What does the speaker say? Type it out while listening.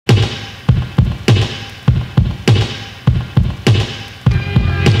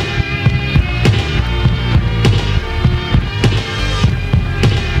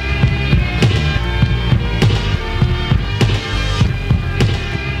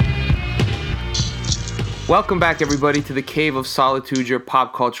Welcome back, everybody, to the Cave of Solitude, your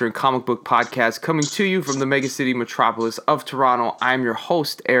pop culture and comic book podcast, coming to you from the mega city metropolis of Toronto. I'm your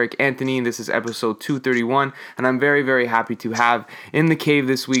host, Eric Anthony, and this is episode 231, and I'm very, very happy to have in the cave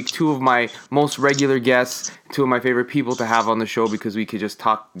this week two of my most regular guests, two of my favorite people to have on the show because we could just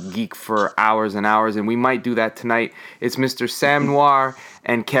talk geek for hours and hours, and we might do that tonight. It's Mr. Sam Noir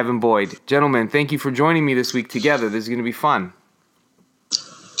and Kevin Boyd. Gentlemen, thank you for joining me this week together. This is going to be fun.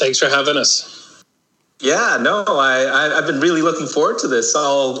 Thanks for having us. Yeah, no, I've been really looking forward to this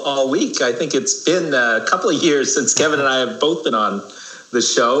all week. I think it's been a couple of years since Kevin and I have both been on the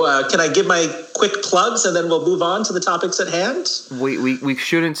show. Can I give my quick plugs and then we'll move on to the topics at hand? We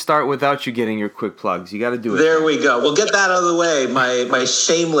shouldn't start without you getting your quick plugs. You got to do it. There we go. We'll get that out of the way. My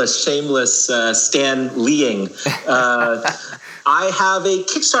shameless Stan Leeing. I have a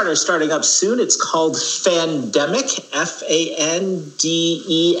Kickstarter starting up soon. It's called Fandemic, Fandemic.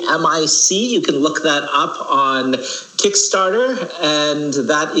 You can look that up on Kickstarter, and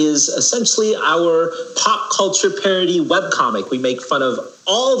that is essentially our pop culture parody webcomic. We make fun of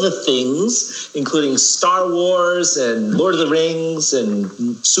all the things, including Star Wars and Lord of the Rings and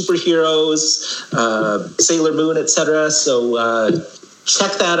superheroes, Sailor Moon, etc. So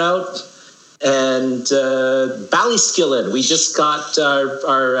check that out. And Ballyskillin, we just got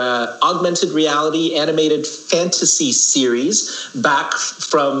our augmented reality animated fantasy series back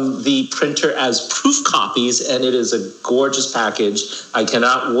from the printer as proof copies, and it is a gorgeous package. I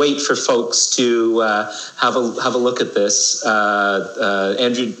cannot wait for folks to have a look at this.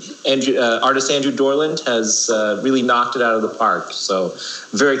 Artist Andrew Dorland has really knocked it out of the park, so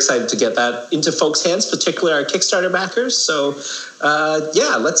very excited to get that into folks' hands, particularly our Kickstarter backers. So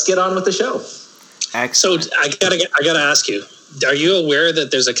let's get on with the show. Excellent. So I gotta ask you, are you aware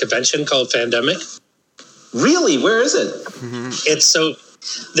that there's a convention called Fandemic? Really? Where is it? Mm-hmm.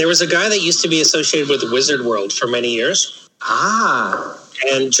 There was a guy that used to be associated with Wizard World for many years.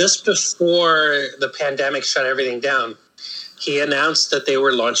 And just before the pandemic shut everything down, he announced that they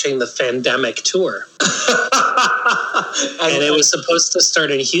were launching the Fandemic tour. And it was supposed to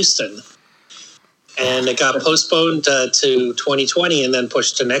start in Houston. And it got postponed to 2020 and then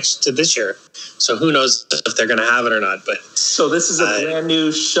pushed to this year. So who knows if they're going to have it or not. But so this is a brand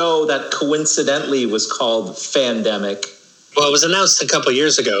new show that coincidentally was called Fandemic. Well, it was announced a couple of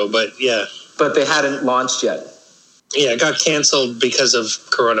years ago, but yeah. But they hadn't launched yet. Yeah, it got canceled because of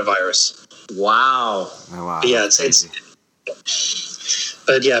coronavirus. Wow. Oh, wow. Yeah, it's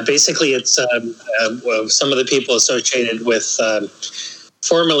but yeah, basically it's some of the people associated with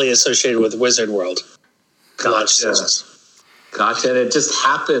formerly associated with Wizard World. Gotcha. And it just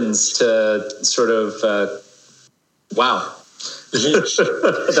happens to sort of, wow.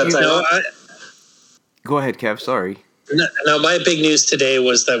 Go ahead, Kev. Sorry. No, my big news today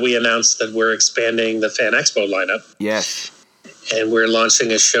was that we announced that we're expanding the Fan Expo lineup. Yes. And we're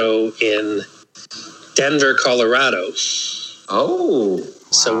launching a show in Denver, Colorado. Oh. Wow,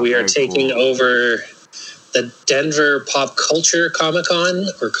 so we are taking over the Denver Pop Culture Comic-Con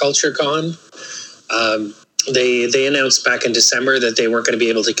or CultureCon. They announced back in December that they weren't going to be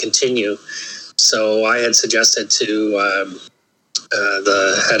able to continue. So I had suggested to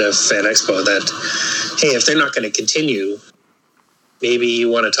the head of Fan Expo that, hey, if they're not going to continue, maybe you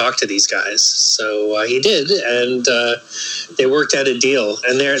want to talk to these guys. So he did, and they worked out a deal.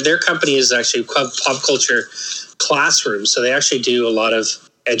 And their company is actually called Pop Culture Classroom. So they actually do a lot of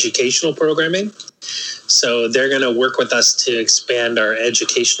educational programming. So they're going to work with us to expand our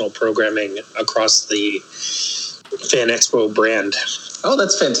educational programming across the Fan Expo brand. Oh,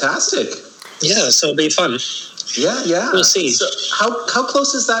 that's fantastic. Yeah, so it'll be fun. Yeah. We'll see. So how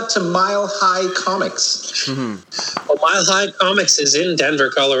close is that to Mile High Comics? Mm-hmm. Well, Mile High Comics is in Denver,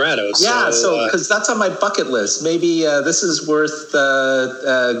 Colorado. Yeah, so because that's on my bucket list. Maybe this is worth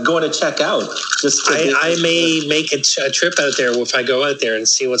going to check out. I may make a trip out there if I go out there and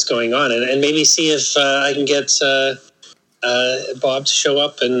see what's going on, and maybe see if I can get Bob to show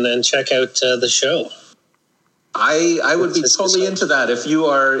up and check out the show. I would be totally into that if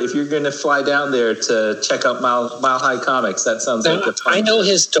you're going to fly down there to check out Mile High Comics. That sounds like a fun. I know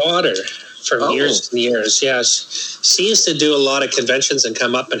his daughter from years and years. Yeah, she used to do a lot of conventions and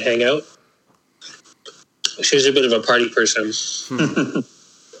come up and hang out. She's a bit of a party person,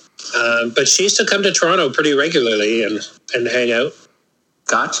 but she used to come to Toronto pretty regularly and hang out.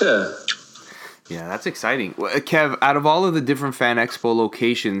 Gotcha. Yeah, that's exciting. Kev, out of all of the different Fan Expo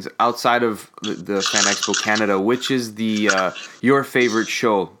locations outside of the Fan Expo Canada, which is your favorite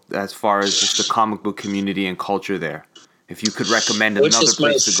show as far as just the comic book community and culture there? If you could recommend another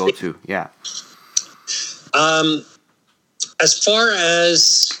place to go to. Yeah. As far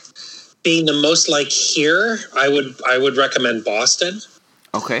as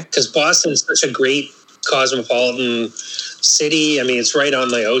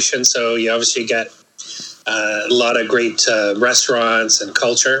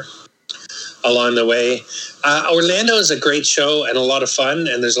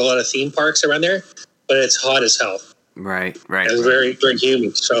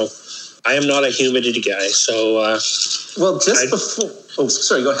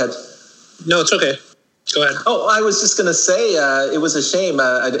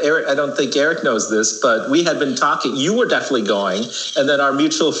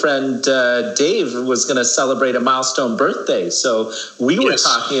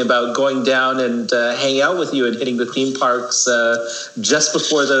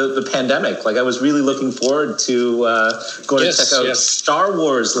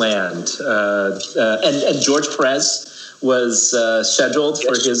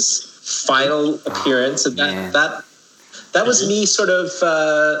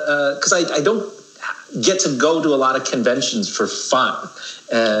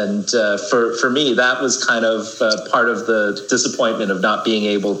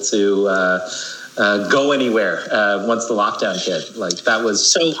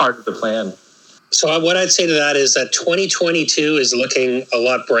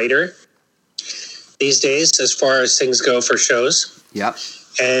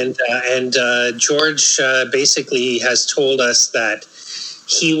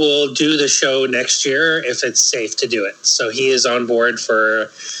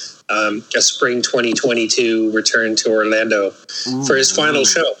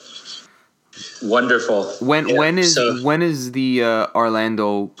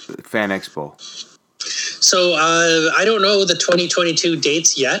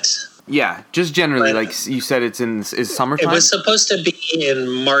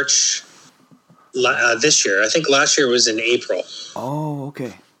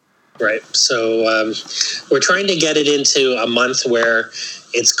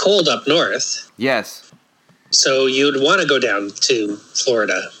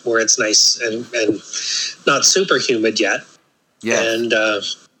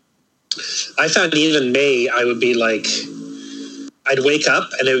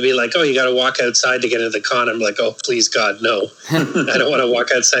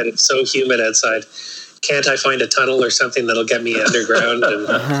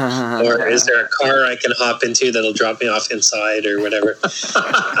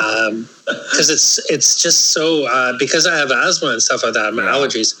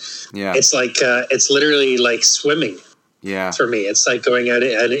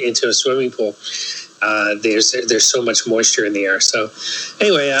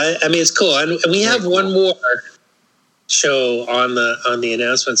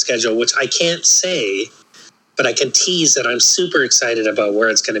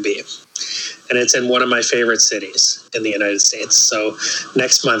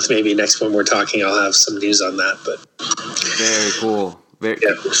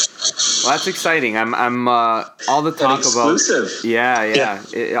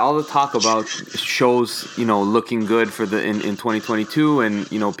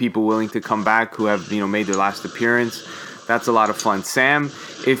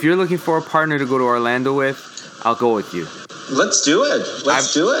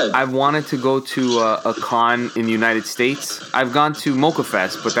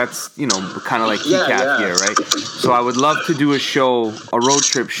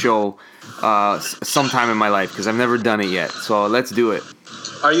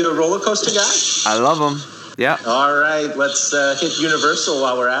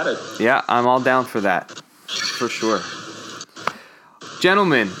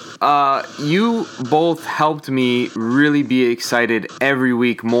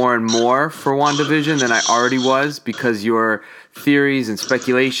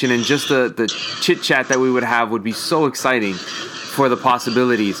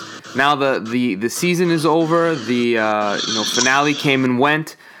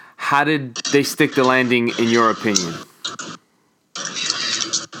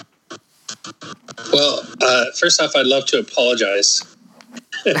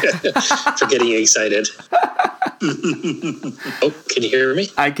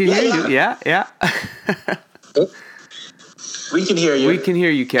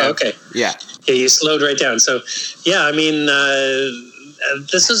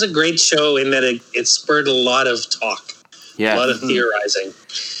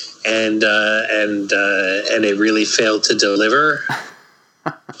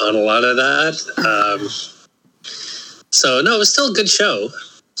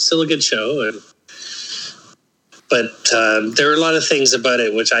still a good show. But there are a lot of things about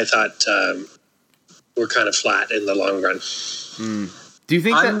it which I thought were kind of flat in the long run. Do you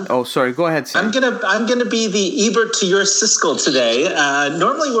think that? Oh, sorry. Go ahead, Sam. I'm gonna be the Ebert to your Siskel today.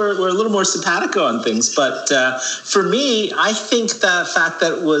 Normally we're a little more simpatico on things, but for me, I think the fact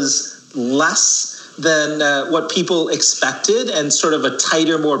that it was less than what people expected and sort of a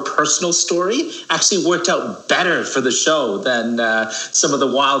tighter, more personal story actually worked out better for the show than some of the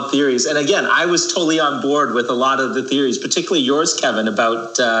wild theories. And again, I was totally on board with a lot of the theories, particularly yours, Kevin,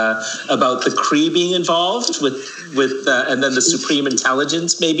 about the Kree being involved with and then the Supreme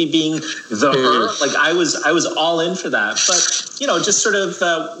Intelligence maybe being the her. Like I was all in for that, but just sort of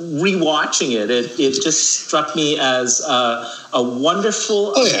rewatching it just struck me as a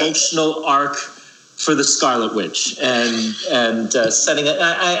wonderful emotional arc for the Scarlet Witch and setting it.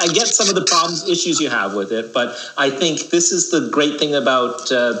 I get some of the issues you have with it, but I think this is the great thing about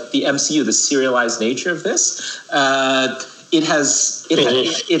the MCU, the serialized nature of this.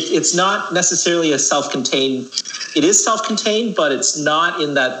 It's not necessarily a self-contained. It is self-contained, but it's not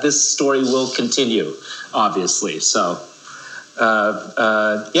in that this story will continue, obviously. So.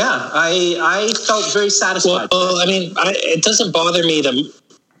 I felt very satisfied. Well, I mean, it doesn't bother me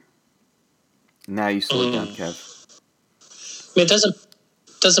Now you slow it down, Kev. I mean, it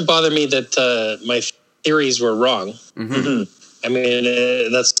doesn't bother me that my theories were wrong. Mm-hmm. I mean,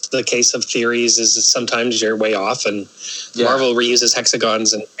 that's the case of theories. Is that sometimes you're way off, and Marvel reuses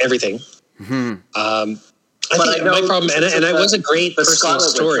hexagons and everything. Mm-hmm. I think my problem, and it was a great personal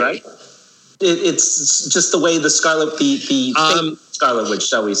story. Right? It's just the way the Scarlet, the Scarlet Witch,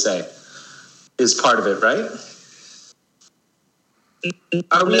 shall we say, is part of it, right?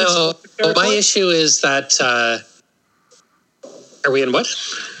 No, my issue is that. Are we in what?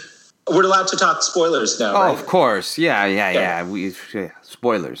 We're allowed to talk spoilers now, right? Oh, of course. Yeah.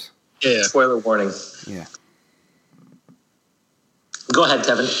 Spoilers. Yeah. Spoiler warning. Yeah. Go ahead,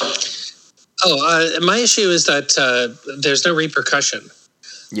 Kevin. Oh, my issue is that there's no repercussion.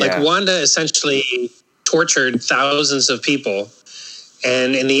 Yeah. Like Wanda essentially tortured thousands of people,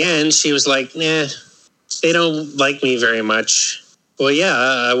 and in the end, she was like, "Nah, they don't like me very much." Well, yeah,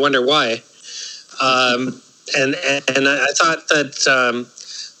 I wonder why. And I thought that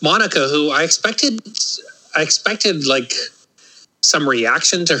Monica, who I expected like some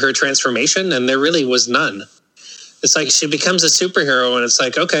reaction to her transformation, and there really was none. It's like she becomes a superhero, and it's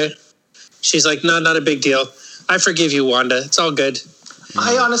like, okay, she's like, no, not a big deal. I forgive you, Wanda. It's all good.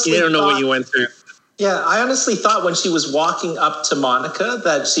 I honestly don't know what you went through. Yeah, I honestly thought when she was walking up to Monica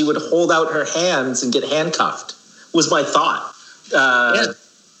that she would hold out her hands and get handcuffed. Was my thought. That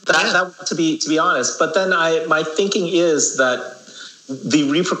to be honest. But then my thinking is that the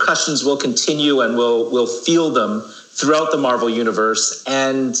repercussions will continue and we'll feel them throughout the Marvel universe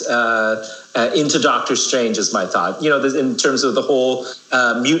and into Doctor Strange is my thought. In terms of the whole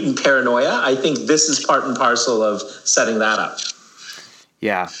mutant paranoia, I think this is part and parcel of setting that up.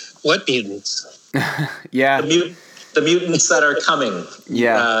 Yeah. What mutants? Yeah. The mutants that are coming.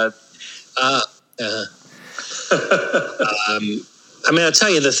 Yeah. I mean, I'll tell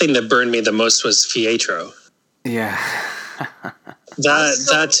you, the thing that burned me the most was Pietro. Yeah.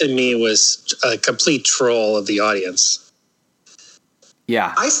 That to me was a complete troll of the audience.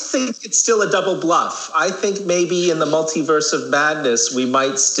 Yeah. I think it's still a double bluff. I think maybe in the multiverse of madness, we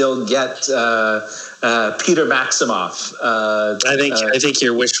might still get Peter Maximoff. I think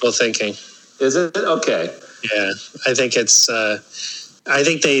you're wishful thinking. Is it? Okay. Yeah, I think it's... I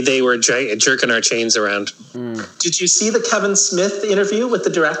think they were jerking our chains around. Did you see the Kevin Smith interview with the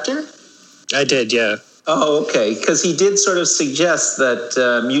director? I did, yeah. Oh, okay. Because he did sort of suggest that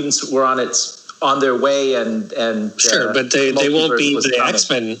mutants were on their way, and sure, but they won't be the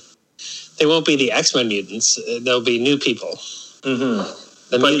X-Men. They won't be the X-Men mutants. They'll be new people. Mm-hmm.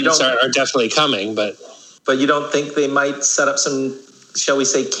 The mutants are definitely coming, but you don't think they might set up some, shall we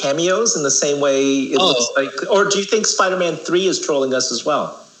say, cameos in the same way it looks like? Or do you think Spider-Man 3 is trolling us as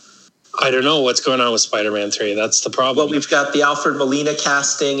well? I don't know what's going on with Spider-Man 3. That's the problem. Well, we've got the Alfred Molina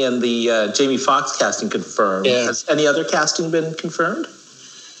casting and the Jamie Foxx casting confirmed. Yeah. Has any other casting been confirmed?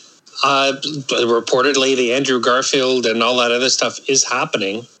 Reportedly, the Andrew Garfield and all that other stuff is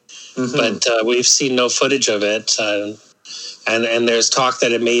happening, but we've seen no footage of it. And there's talk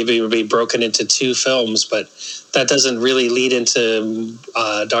that it may be broken into 2 films, but that doesn't really lead into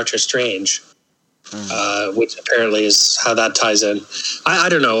Doctor Strange, which apparently is how that ties in. I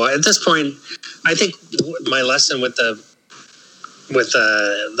don't know. At this point, I think my lesson with the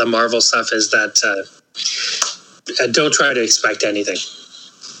Marvel stuff is that don't try to expect anything.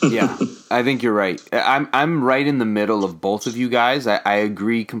 Yeah, I think you're right. I'm right in the middle of both of you guys. I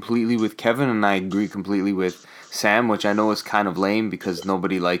agree completely with Kevin, and I agree completely with Sam, which I know is kind of lame because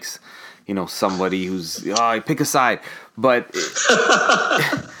nobody likes, somebody who's pick a side. But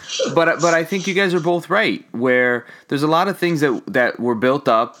but I think you guys are both right. Where there's a lot of things that were built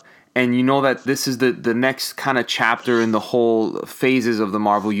up. And you know that this is the next kind of chapter in the whole phases of the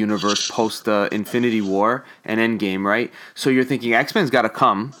Marvel Universe post Infinity War and Endgame, right? So you're thinking X-Men's got to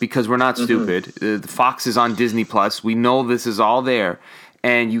come because we're not stupid. The Fox is on Disney Plus. We know this is all there,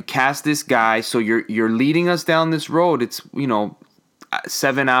 and you cast this guy. So you're leading us down this road. It's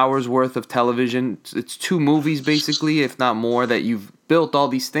 7 hours worth of television. It's 2 movies basically, if not more, that you've built all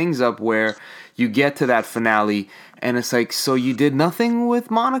these things up where you get to that finale. And it's like, so you did nothing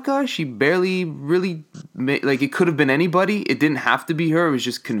with Monica? She barely really, it could have been anybody. It didn't have to be her. It was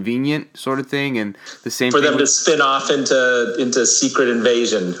just convenient sort of thing. And the same for thing them to spin off into Secret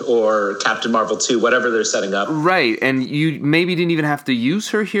Invasion or Captain Marvel 2, whatever they're setting up. Right. And you maybe didn't even have to use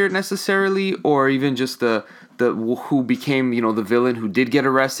her here necessarily, or even just the who became, the villain who did get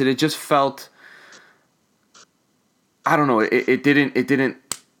arrested. It just felt, I don't know, it didn't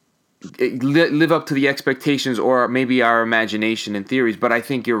live up to the expectations or maybe our imagination and theories. But I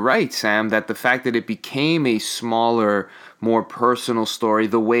think you're right, Sam, that the fact that it became a smaller, more personal story,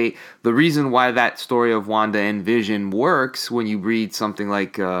 the reason why that story of Wanda and Vision works when you read something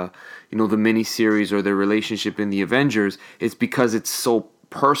like, the miniseries or their relationship in the Avengers, it's because it's so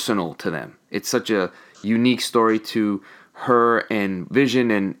personal to them. It's such a unique story to her and Vision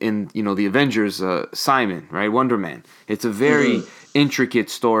and in the Avengers, Simon, right? Wonder Man. It's a very intricate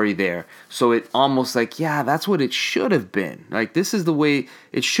story there. So it almost like, yeah, that's what it should have been. Like, this is the way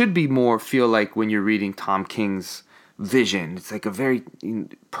it should be more feel like when you're reading Tom King's Vision. It's like a very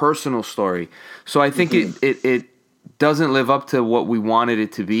personal story. So I think it doesn't live up to what we wanted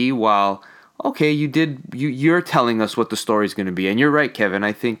it to be, while okay, you're telling us what the story's going to be. And you're right, Kevin.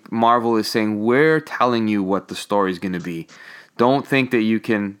 I think Marvel is saying, we're telling you what the story's going to be. Don't think that you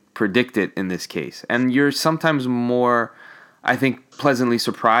can predict it in this case. And you're sometimes more, I think, pleasantly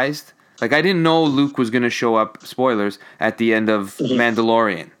surprised. Like, I didn't know Luke was going to show up, spoilers, at the end of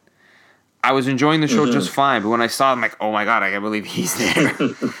Mandalorian. I was enjoying the show just fine, but when I saw him, I'm like, oh my God, I can't believe he's there.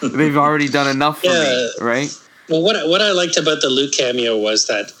 They've already done enough for me, right? Well, what I liked about the Luke cameo was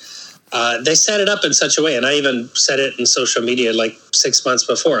that they set it up in such a way, and I even said it in social media like 6 months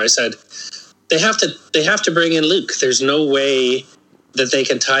before. I said they have to bring in Luke. There's no way that they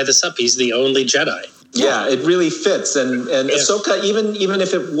can tie this up. He's the only Jedi. Yeah, it really fits, and Ahsoka, even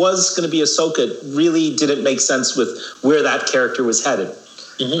if it was going to be Ahsoka, it really didn't make sense with where that character was headed.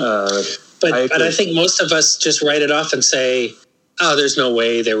 But I think most of us just write it off and say, oh, there's no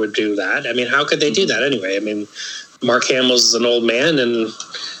way they would do that. I mean, how could they do that anyway? I mean, Mark Hamill's an old man, an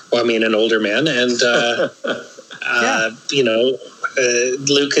older man, and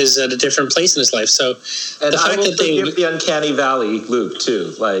Luke is at a different place in his life. So, and I will forgive the Uncanny Valley Luke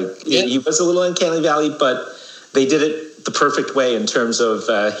too. Like, he was a little Uncanny Valley, but they did it the perfect way in terms of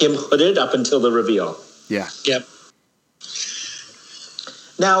him hooded up until the reveal. Yeah. Yep.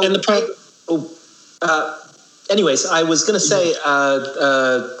 Now, and anyways, I was going to say,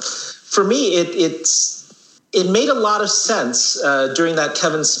 for me, it made a lot of sense during that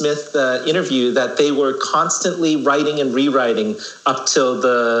Kevin Smith interview that they were constantly writing and rewriting up till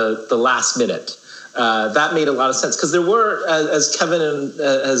the last minute. That made a lot of sense because there were, as Kevin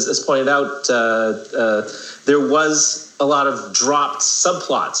has pointed out, there was a lot of dropped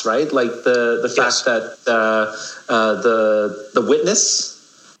subplots, right? Like the fact that the witness.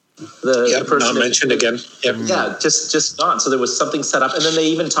 The person not mentioned again. Yep. Yeah, just gone. So there was something set up, and then they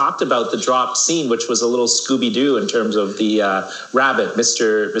even talked about the dropped scene, which was a little Scooby-Doo in terms of the rabbit,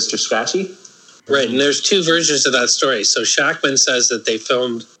 Mr. Scratchy. Right, and there's 2 versions of that story. So Shackman says that they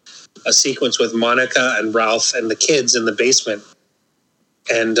filmed a sequence with Monica and Ralph and the kids in the basement,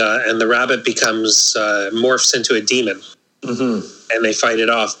 and the rabbit becomes morphs into a demon, and they fight it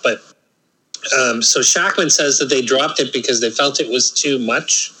off. But so Shackman says that they dropped it because they felt it was too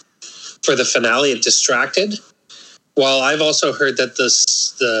much for the finale. It distracted. While I've also heard that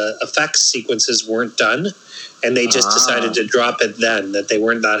the effects sequences weren't done, and they just decided to drop it then, that they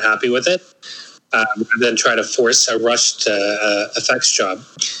weren't that happy with it, rather than try to force a rushed effects job.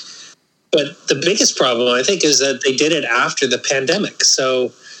 But the biggest problem, I think, is that they did it after the pandemic.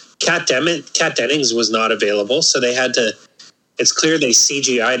 So Kat Dennings was not available, so they had to... It's clear they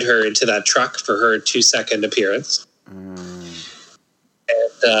CGI'd her into that truck for her 2-second appearance.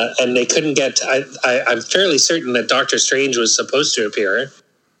 And they couldn't get... I'm fairly certain that Doctor Strange was supposed to appear,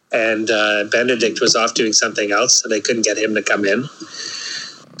 and Benedict was off doing something else, so they couldn't get him to come in.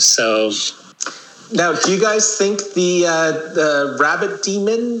 So now, do you guys think the rabbit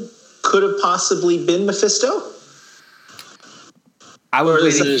demon could have possibly been Mephisto? I was Or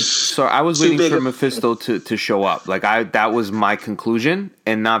is waiting. it So I was too waiting big for of- Mephisto to show up. Like that was my conclusion,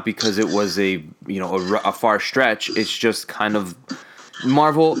 and not because it was a far stretch. It's just kind of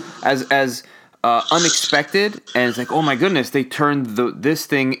Marvel as unexpected, and it's like, oh my goodness, they turned this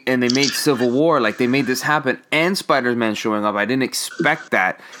thing and they made Civil War, like they made this happen, and Spider-Man showing up. I didn't expect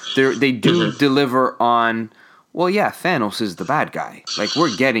that. They do deliver on. Well, yeah, Thanos is the bad guy. Like,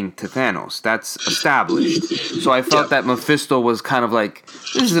 we're getting to Thanos. That's established. So I felt that Mephisto was kind of like,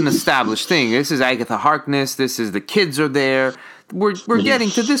 this is an established thing. This is Agatha Harkness. This is the kids are there. We're getting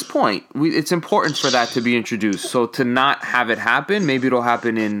to this point. It's important for that to be introduced. So to not have it happen, maybe it'll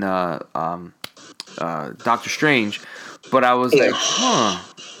happen in Doctor Strange. But I was like,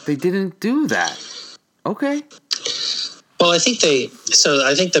 they didn't do that. Okay. Well, I think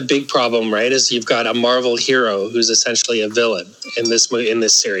the big problem, right, is you've got a Marvel hero who's essentially a villain in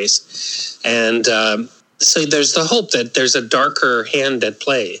this series, and so there's the hope that there's a darker hand at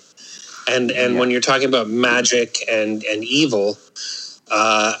play, and when you're talking about magic and evil,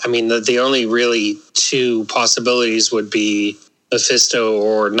 I mean the only really two possibilities would be Mephisto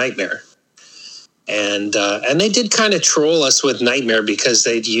or Nightmare, and they did kind of troll us with Nightmare because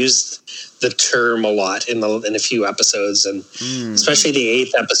they'd used the term a lot in a few episodes, and especially the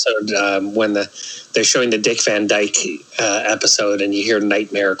 8th episode when they're showing the Dick Van Dyke episode, and you hear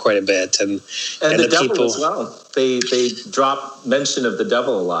Nightmare quite a bit, and the devil people as well. They drop mention of the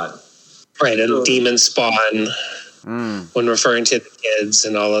devil a lot, right? And Demon Spawn when referring to the kids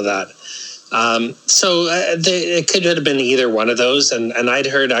and all of that. So it could have been either one of those, and I'd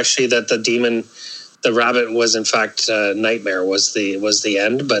heard actually that the rabbit was in fact Nightmare was the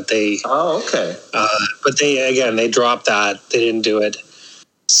end, but they but they dropped that. They didn't do it.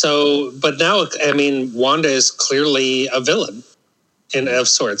 So, but now I mean, Wanda is clearly a villain of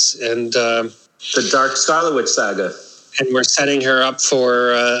sorts, and the Dark Scarlet Witch saga, and we're setting her up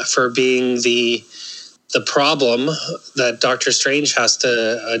for being the problem that Doctor Strange has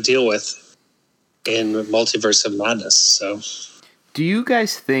to deal with in Multiverse of Madness. So. Do you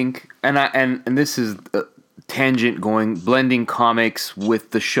guys think, and this is a tangent blending comics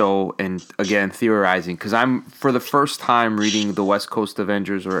with the show, and again theorizing, because I'm for the first time reading the West Coast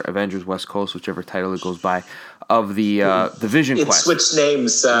Avengers or Avengers West Coast, whichever title it goes by, of the Vision Quest. It switched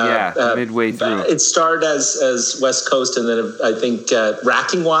names. Midway through. It started as West Coast, and then I think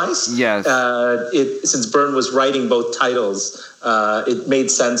Racking Wise. Yes. Since Byrne was writing both titles, it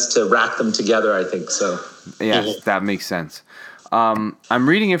made sense to rack them together. I think so. Yes, that makes sense. I'm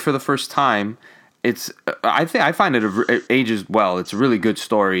reading it for the first time. I find it ages well. It's a really good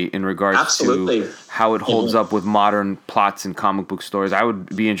story in regards to how it holds up with modern plots and comic book stories. I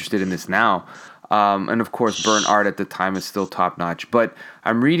would be interested in this now. And of course, Byrne art at the time is still top notch. But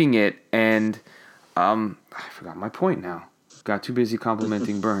I'm reading it, and I forgot my point now. Got too busy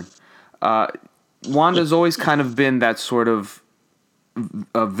complimenting Byrne. Wanda's always kind of been that sort of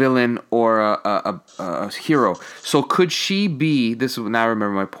a villain or a hero. So could she be? Now I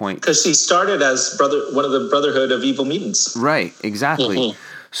remember my point. Because she started as one of the Brotherhood of Evil Mutants. Right. Exactly.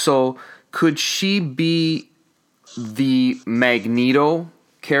 So could she be the Magneto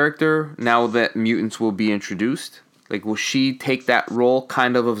character now that mutants will be introduced? Like, will she take that role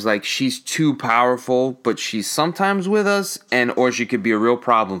kind of like she's too powerful, but she's sometimes with us, or she could be a real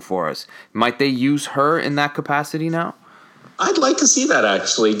problem for us? Might they use her in that capacity now? I'd like to see that,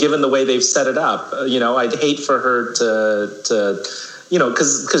 actually, given the way they've set it up. I'd hate for her to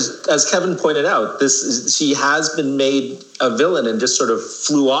because as Kevin pointed out, she has been made a villain and just sort of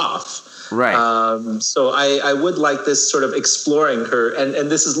flew off. Right. So I would like this sort of exploring her, and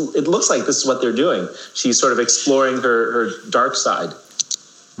it looks like this is what they're doing. She's sort of exploring her dark side.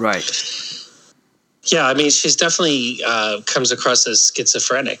 Right. Yeah, I mean, she's definitely comes across as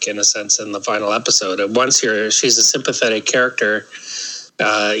schizophrenic in a sense in the final episode. At once she's a sympathetic character,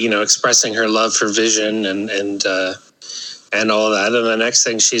 expressing her love for Vision and all of that. And the next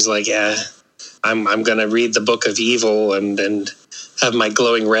thing she's like, yeah, I'm going to read the Book of Evil and have my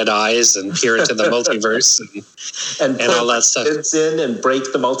glowing red eyes and peer into the multiverse and all that stuff. Kids in and break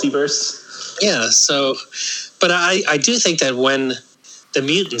the multiverse. Yeah. So, but I do think that when the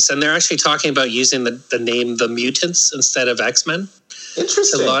mutants, and they're actually talking about using the name The Mutants instead of X-Men.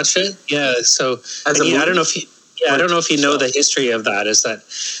 Interesting. To launch it. Yeah. So I don't know if you know the history of that.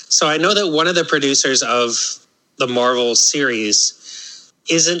 So I know that one of the producers of the Marvel series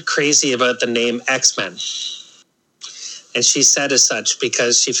isn't crazy about the name X-Men. And she said as such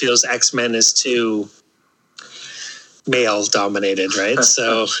because she feels X-Men is too male dominated, right?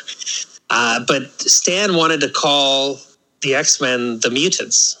 So, but Stan wanted to call the X-Men the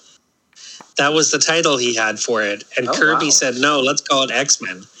Mutants. That was the title he had for it. And Kirby said, no, let's call it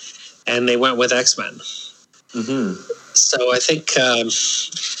X-Men. And they went with X-Men. So I think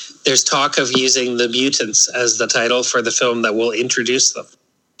there's talk of using the Mutants as the title for the film that will introduce them.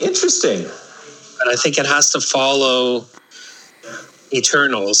 Interesting. But I think it has to follow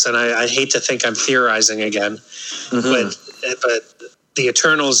Eternals. And I hate to think I'm theorizing again. But the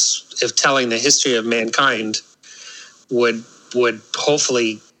Eternals, if telling the history of mankind, would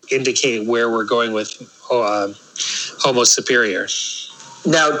hopefully indicate where we're going with Homo Superior.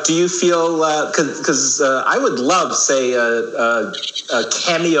 Now, do you feel, because I would love, say, a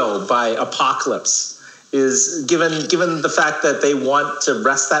cameo by Apocalypse, is given the fact that they want to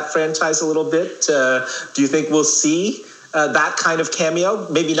rest that franchise a little bit, do you think we'll see that kind of cameo?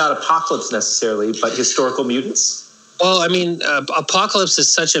 Maybe not Apocalypse necessarily, but historical mutants? Well, I mean, Apocalypse is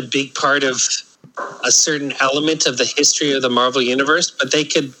such a big part of a certain element of the history of the Marvel Universe, but they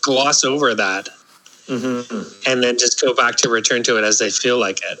could gloss over that and then just go back to return to it as they feel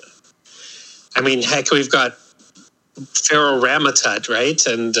like it. I mean, heck, we've got Pharaoh Ramatut, right?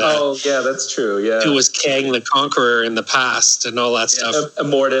 And yeah, that's true. Yeah, who was Kang the Conqueror in the past and all that stuff.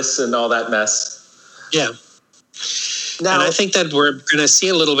 Immortus and all that mess. Yeah. Now, and I think that we're going to see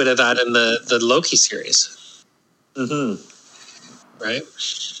a little bit of that in the Loki series. Right?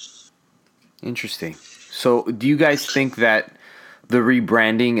 Interesting. So do you guys think that the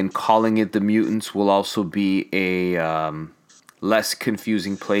rebranding and calling it the Mutants will also be a less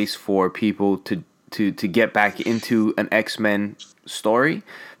confusing place for people to get back into an X-Men story?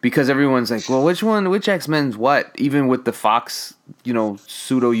 Because everyone's like, well, which X-Men's what? Even with the Fox,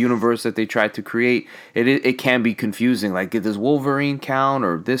 pseudo universe that they tried to create, it can be confusing. Like, does Wolverine count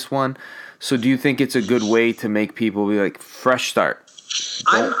or this one? So do you think it's a good way to make people be like, fresh start?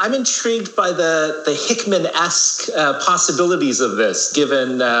 I'm intrigued by the Hickman-esque possibilities of this,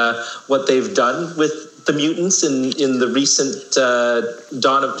 given what they've done with the mutants in the recent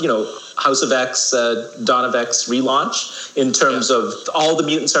Dawn of House of X, Dawn of X relaunch, in terms of all the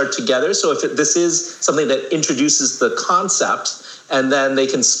mutants are together. So if this is something that introduces the concept, and then they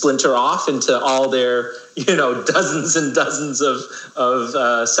can splinter off into all their dozens and dozens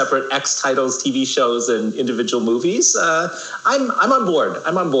of separate X titles, TV shows, and individual movies, I'm on board.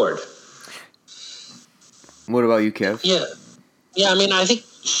 I'm on board. What about you, Kev? Yeah. I mean, I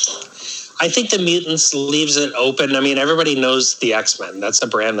think the Mutants leaves it open. I mean, everybody knows the X-Men. That's a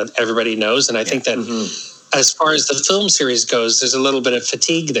brand that everybody knows, and I think that as far as the film series goes, there's a little bit of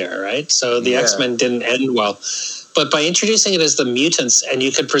fatigue there, right? So the X-Men didn't end well. But by introducing it as the Mutants, and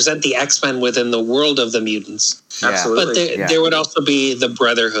you could present the X-Men within the world of the Mutants. Absolutely. But there would also be the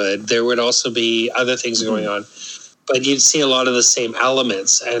Brotherhood. There would also be other things going on. But you'd see a lot of the same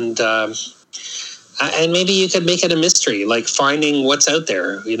elements. And maybe you could make it a mystery, like finding what's out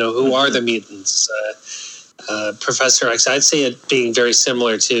there. Who are the mutants? Professor X. I'd say it being very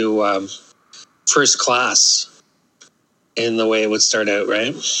similar to First Class in the way it would start out,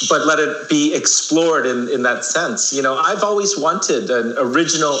 right? But let it be explored in that sense. I've always wanted an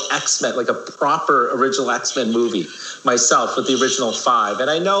original X-Men, like a proper original X-Men movie myself with the original 5. And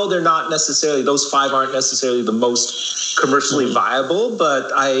I know those 5 aren't necessarily the most commercially viable, but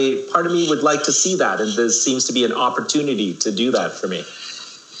part of me would like to see that. And this seems to be an opportunity to do that for me.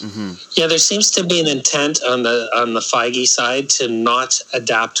 Yeah, there seems to be an intent on the Feige side to not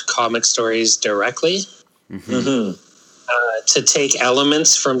adapt comic stories directly. To take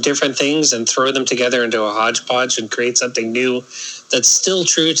elements from different things and throw them together into a hodgepodge and create something new that's still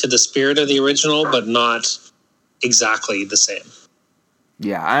true to the spirit of the original, but not exactly the same.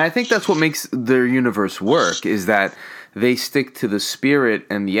 Yeah, and I think that's what makes their universe work, is that they stick to the spirit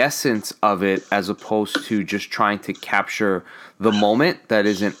and the essence of it as opposed to just trying to capture the moment that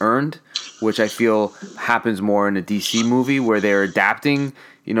isn't earned, which I feel happens more in a DC movie where they're adapting,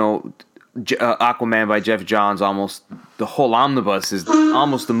 Aquaman by Jeff Johns, almost the whole omnibus is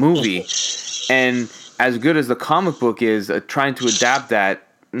almost the movie. And as good as the comic book is, trying to adapt that,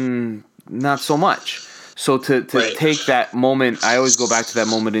 not so much. So to take that moment, I always go back to that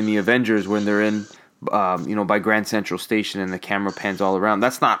moment in the Avengers when they're in, by Grand Central Station and the camera pans all around.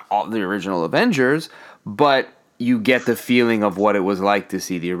 That's not all the original Avengers, but you get the feeling of what it was like to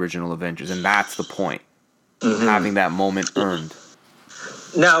see the original Avengers, and that's the point, having that moment earned.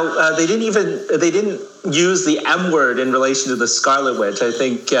 Now, they didn't use the M word in relation to the Scarlet Witch. I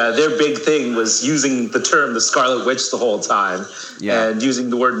think their big thing was using the term the Scarlet Witch the whole time. Yeah. And using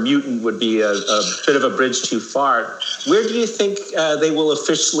the word mutant would be a bit of a bridge too far. Where do you think they will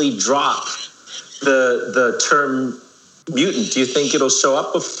officially drop the term mutant? Do you think it'll show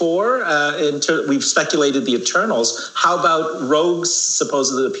up before? We've speculated the Eternals. How about Rogue's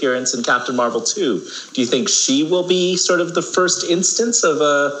supposed appearance in Captain Marvel 2? Do you think she will be sort of the first instance of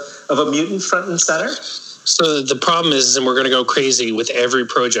a mutant front and center? So the problem is, and we're going to go crazy with every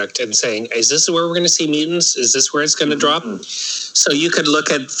project and saying, is this where we're going to see mutants? Is this where it's going to drop? So you could look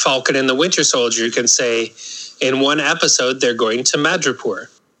at Falcon and the Winter Soldier. You can say, in one episode, they're going to Madripoor.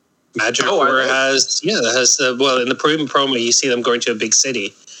 Madripoor in the promo, you see them going to a big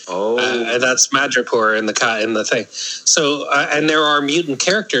city. And that's Madripoor in the thing. So, and there are mutant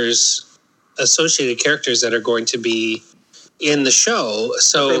characters, associated characters that are going to be in the show.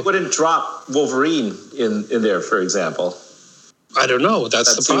 So they wouldn't drop Wolverine in there, for example. I don't know.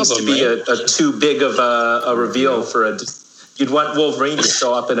 That's the problem. Seems to be a too big of a reveal for you'd want Wolverine to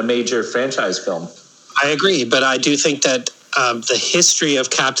show up in a major franchise film. I agree, but I do think that the history of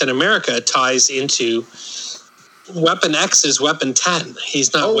Captain America ties into Weapon X is Weapon 10.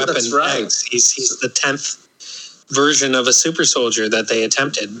 He's not Weapon X. He's the 10th version of a super soldier that they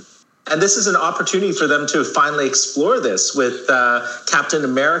attempted. And this is an opportunity for them to finally explore this with Captain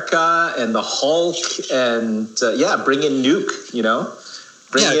America and the Hulk and, bring in Nuke,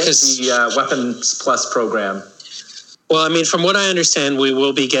 Bring in the Weapons Plus program. Well, I mean, from what I understand, we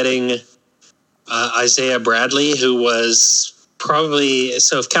will be getting Isaiah Bradley, who was probably...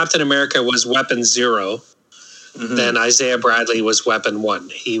 So if Captain America was Weapon 0, then Isaiah Bradley was Weapon 1.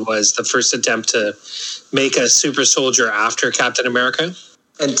 He was the first attempt to make a super soldier after Captain America.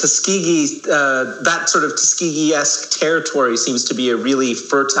 And Tuskegee, that sort of Tuskegee-esque territory seems to be a really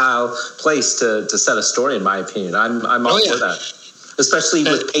fertile place to set a story, in my opinion. I'm all for that. Especially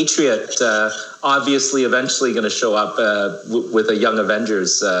with Patriot, obviously eventually going to show up with a Young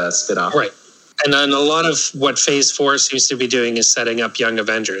Avengers spinoff. Right. And then a lot of what Phase 4 seems to be doing is setting up Young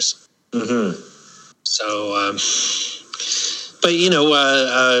Avengers. So,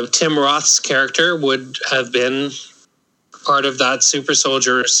 but, Tim Roth's character would have been part of that super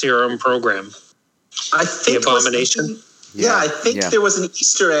soldier serum program. I think the Abomination. I think there was an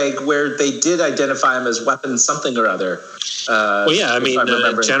Easter egg where they did identify him as Weapon something or other.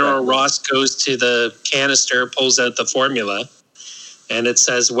 General Ross goes to the canister, pulls out the formula, and it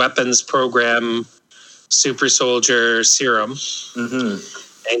says Weapons Program Super Soldier Serum,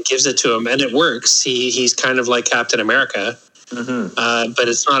 and gives it to him, and it works. He's kind of like Captain America. But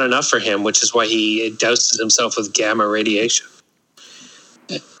it's not enough for him, which is why he douses himself with gamma radiation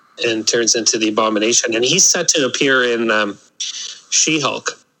and turns into the Abomination. And he's set to appear in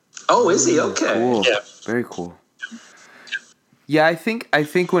She-Hulk. Oh, is he? Okay. Cool. Yeah. Very cool. Yeah, I think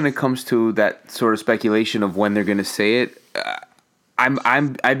when it comes to that sort of speculation of when they're going to say it,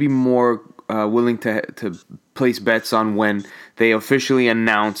 I'd be more willing to place bets on when they officially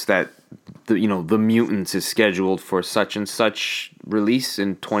announce that the Mutants is scheduled for such and such release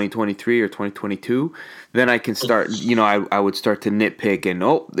in 2023 or 2022, then I can start, I would start to nitpick and,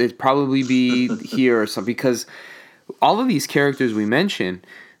 it'd probably be here or something, because all of these characters we mentioned,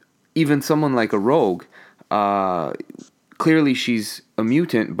 even someone like a Rogue, clearly she's a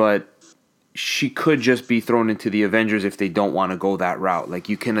mutant, but she could just be thrown into the Avengers if they don't want to go that route. Like,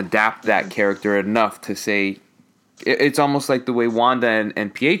 you can adapt that character enough to say, it's almost like the way Wanda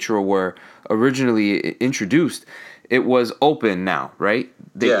and Pietro were originally introduced. It was open now, right?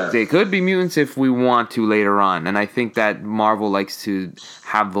 They could be mutants if we want to later on. And I think that Marvel likes to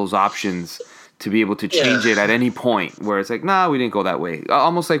have those options to be able to change it at any point where it's like, nah, we didn't go that way.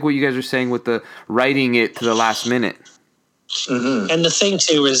 Almost like what you guys are saying with the writing it to the last minute. And the thing,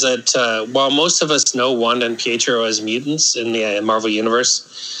 too, is that while most of us know Wanda and Pietro as mutants in the Marvel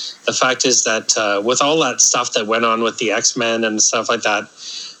Universe, the fact is that with all that stuff that went on with the X-Men and stuff like that,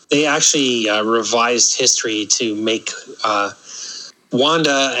 they actually revised history to make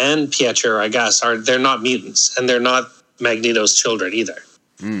Wanda and Pietro, I guess, they're not mutants, and they're not Magneto's children either.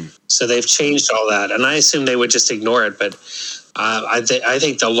 So they've changed all that, and I assume they would just ignore it. But I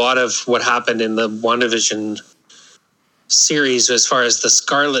think a lot of what happened in the WandaVision series, as far as the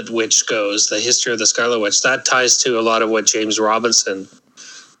Scarlet Witch goes, the history of the Scarlet Witch, that ties to a lot of what James Robinson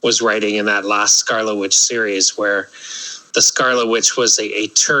was writing in that last Scarlet Witch series, where the Scarlet Witch was a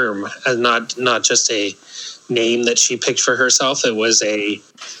term, and not just a name that she picked for herself. It was a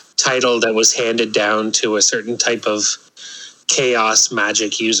title that was handed down to a certain type of chaos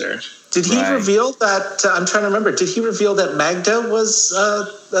magic user. Did he reveal that? I'm trying to remember. Did he reveal that Magda was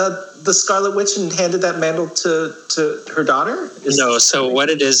the Scarlet Witch and handed that mantle to her daughter? No. So what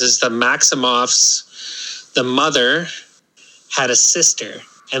it is the Maximoffs, the mother had a sister,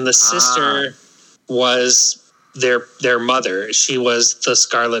 and the sister was their mother. She was the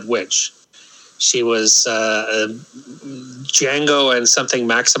Scarlet Witch. she was Django and something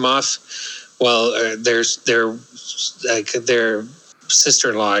Maximoff. Well, their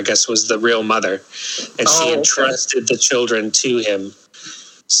sister-in-law, I guess, was the real mother, and she entrusted the children to him.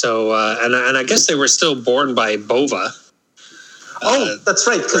 So, and I guess they were still born by Bova. That's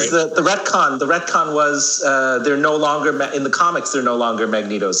right, because the retcon was they're no longer in the comics. They're no longer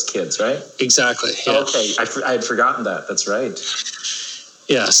Magneto's kids, right? Exactly. Yeah. Okay, I had forgotten that. That's right.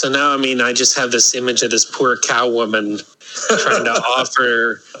 Yeah. So now, I mean, I just have this image of this poor cow woman trying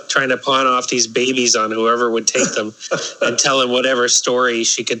to pawn off these babies on whoever would take them, and tell him whatever story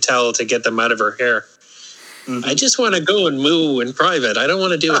she could tell to get them out of her hair. Mm-hmm. I just want to go and moo in private. I don't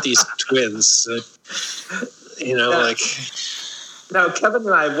want to deal with these twins. Now, Kevin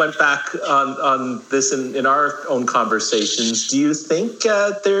and I went back on this in our own conversations. Do you think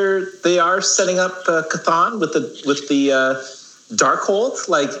they are setting up Chthon with the Darkhold?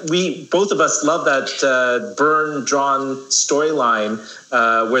 Like, we both of us love that Byrne drawn storyline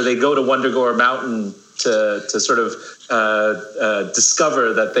where they go to Wundagore Mountain to sort of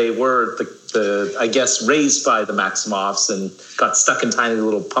discover that they were the I guess raised by the Maximoffs and got stuck in tiny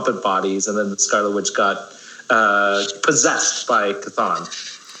little puppet bodies, and then the Scarlet Witch got possessed by Chthon.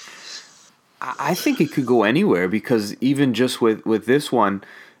 I think it could go anywhere, because even just with this one,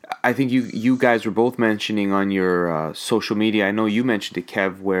 I think you guys were both mentioning on your social media. I know you mentioned it,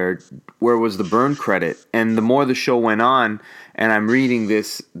 Kev, where was the Byrne credit? And the more the show went on, and I'm reading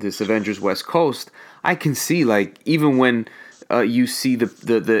this Avengers West Coast, I can see, like, even when you see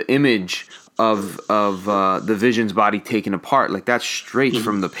the image of the Vision's body taken apart, like, that's straight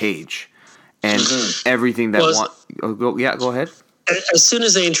from the page. And everything that go ahead. As soon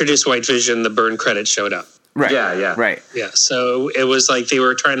as they introduced White Vision, the Byrne credit showed up. Right. Yeah. Right. Yeah. So it was like they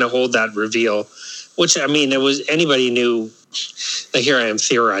were trying to hold that reveal, which, I mean, it was, anybody knew. Like, here I am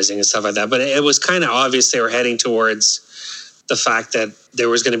theorizing and stuff like that, but it was kind of obvious they were heading towards the fact that there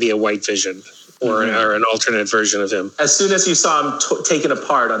was going to be a White Vision or an alternate version of him. As soon as you saw him taken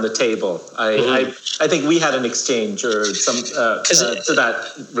apart on the table, I think we had an exchange or some to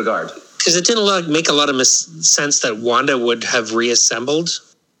that regard. Because it didn't make a lot of sense that Wanda would have reassembled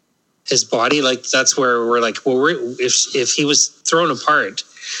his body. Like, that's where we're like, well, if he was thrown apart,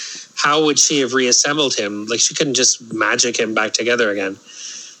 how would she have reassembled him? Like, she couldn't just magic him back together again.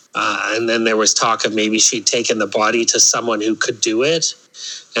 And then there was talk of maybe she'd taken the body to someone who could do it,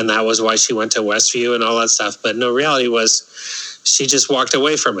 and that was why she went to Westview and all that stuff. But no, reality was she just walked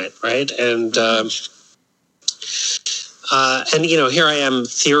away from it, right? And here I am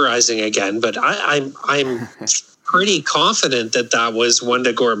theorizing again, but I'm pretty confident that was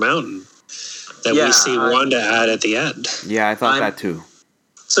Wundagore Mountain that we see Wanda at the end. Yeah, I thought that too.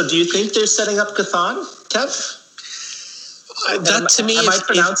 So, do you think they're setting up Chthon, Kev? That to me, am I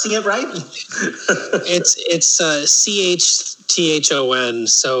pronouncing it right? It's Chthon.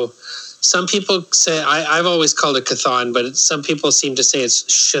 So some people say I've always called it Chthon, but some people seem to say it's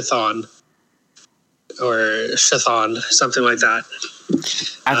Chthon. Or Chthon, something like that.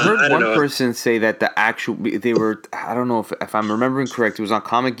 I've heard one person say that they were, I don't know if I'm remembering correct, it was on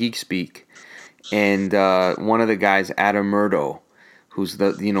Comic Geek Speak, and one of the guys, Adam Murdo, who's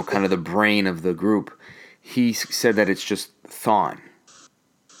the kind of the brain of the group, he said that it's just Thon.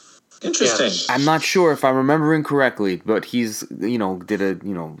 Interesting. Yeah. I'm not sure if I'm remembering correctly, but he's did a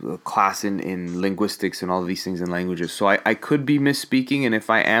class in linguistics and all of these things in languages. So I could be misspeaking, and if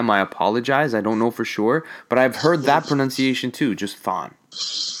I am, I apologize. I don't know for sure, but I've heard that pronunciation too, just Thon.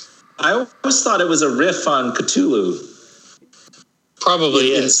 I always thought it was a riff on Cthulhu.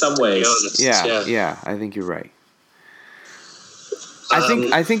 Probably in some ways. Yeah, I think you're right.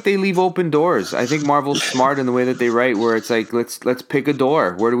 I think they leave open doors. I think Marvel's smart in the way that they write, where it's like, let's pick a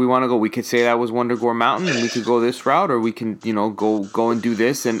door. Where do we want to go? We could say that was Wundagore Mountain, and we could go this route, or we can go and do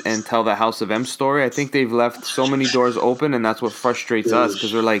this and tell the House of M story. I think they've left so many doors open, and that's what frustrates us,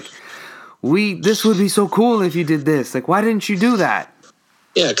 because we're like, this would be so cool if you did this. Like, why didn't you do that?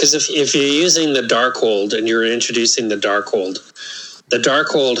 Yeah, because if you're using the Darkhold and you're introducing the Darkhold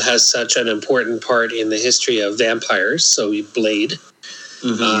has such an important part in the history of vampires. So Blade.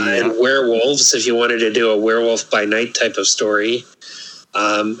 And werewolves, if you wanted to do a werewolf by night type of story,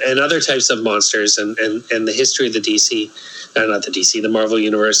 and other types of monsters, and the history of the the Marvel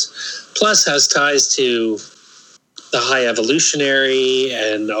Universe, plus has ties to the High Evolutionary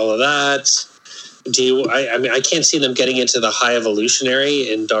and all of that. I can't see them getting into the High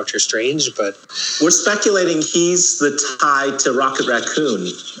Evolutionary in Doctor Strange, but we're speculating he's the tie to Rocket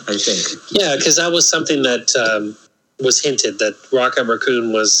Raccoon, I think. Yeah, because that was something that was hinted, that Rocket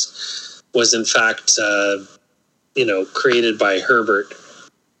Raccoon was in fact created by Herbert.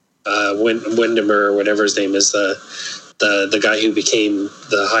 Windermere or whatever his name is, the guy who became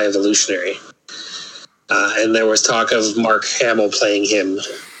the High Evolutionary. And there was talk of Mark Hamill playing him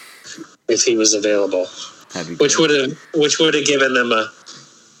if he was available, which would have given them a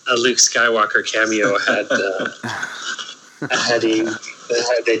Luke Skywalker cameo had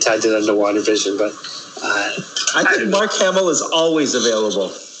they tied it under WandaVision. But I think Mark Hamill is always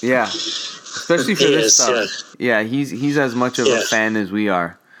available. Yeah, especially for this stuff. Yeah, he's as much of a fan as we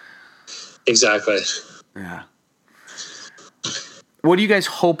are. Exactly. Yeah. What do you guys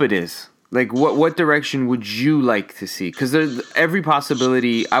hope it is? Like, what direction would you like to see? Because there's every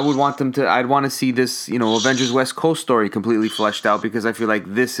possibility. I'd want to see this, Avengers West Coast story completely fleshed out, because I feel like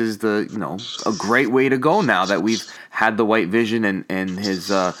this is a great way to go now that we've had the White Vision and his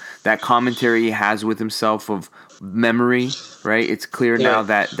that commentary he has with himself of memory, right? It's clear now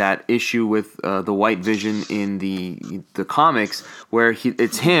that issue with the White Vision in the comics where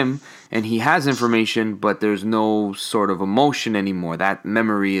it's him and he has information, but there's no sort of emotion anymore. That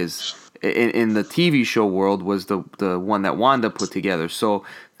memory is in the TV show world was the one that Wanda put together. So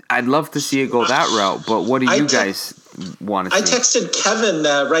I'd love to see it go that route, but what do you guys want to see? I texted Kevin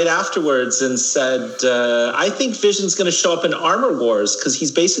right afterwards and said, I think Vision's going to show up in Armor Wars because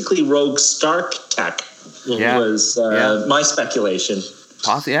he's basically Rogue Stark tech. Was my speculation.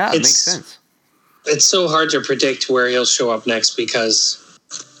 Possibly, it makes sense. It's so hard to predict where he'll show up next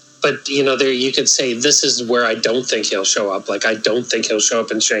but there you could say this is where I don't think he'll show up. Like I don't think he'll show up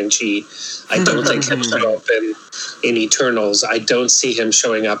in Shang-Chi. I don't think he'll show up in Eternals. I don't see him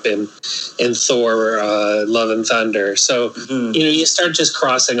showing up in Thor: Love and Thunder. So you start just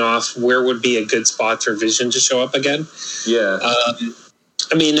crossing off where would be a good spot for Vision to show up again. Yeah.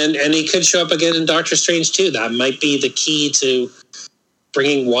 And he could show up again in Doctor Strange too. That might be the key to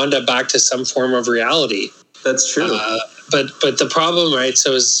bringing Wanda back to some form of reality. That's true. But the problem, right?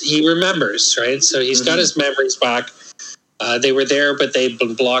 So is he remembers, right? So he's got his memories back. They were there, but they've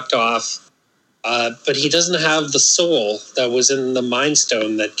been blocked off. But he doesn't have the soul that was in the Mind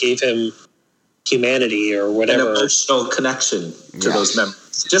Stone that gave him humanity or whatever. An emotional connection to those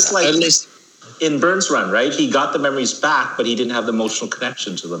memories. Just like in Burns' run, right? He got the memories back, but he didn't have the emotional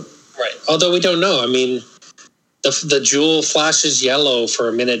connection to them. Right. Although we don't know. The jewel flashes yellow for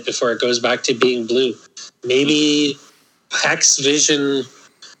a minute before it goes back to being blue. Maybe Hex Vision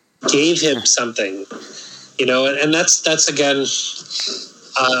gave him something, and that's again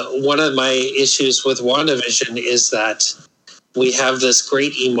one of my issues with WandaVision is that we have this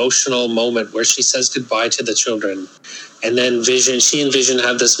great emotional moment where she says goodbye to the children, and then she and Vision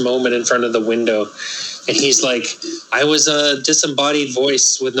have this moment in front of the window, and he's like, I was a disembodied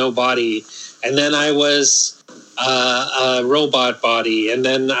voice with no body, and then I was a robot body, and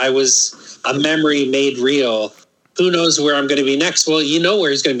then I was a memory made real. Who knows where I'm going to be next? Well, you know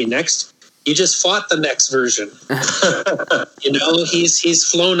where he's going to be next. You just fought the next version. He's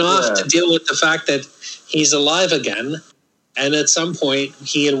flown off to deal with the fact that he's alive again. And at some point,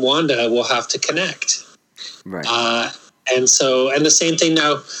 he and Wanda will have to connect. Right. And the same thing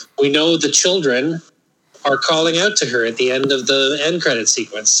now, we know the children are calling out to her at the end of the end credit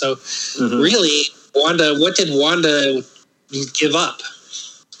sequence. So really, what did Wanda give up?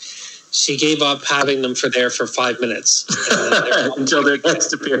 She gave up having them for 5 minutes until their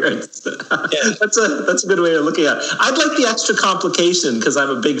next appearance. That's a good way of looking at it. I'd like the extra complication because I'm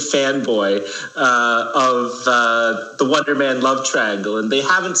a big fanboy of the Wonder Man love triangle, and they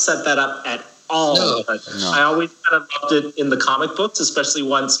haven't set that up at all. No. I always kind of loved it in the comic books, especially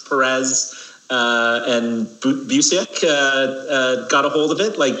once Perez and Busiek got a hold of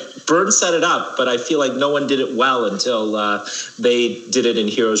it. Like Byrne set it up, but I feel like no one did it well until they did it in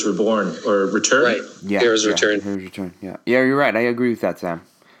Heroes Reborn or Return. Right. Yeah, Heroes Return. Heroes Return. Yeah, you're right. I agree with that, Sam.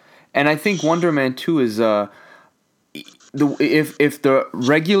 And I think Wonder Man 2 is if the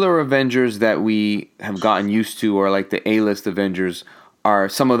regular Avengers that we have gotten used to, or like the A-list Avengers,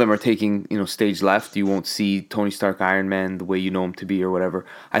 some of them are taking stage left. You won't see Tony Stark Iron Man the way you know him to be or whatever.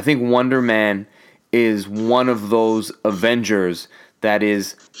 I think Wonder Man is one of those Avengers that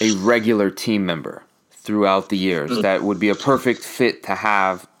is a regular team member throughout the years. That would be a perfect fit to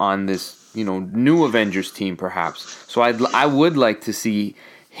have on this new Avengers team perhaps. So I would like to see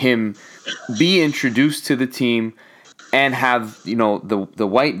him be introduced to the team and have the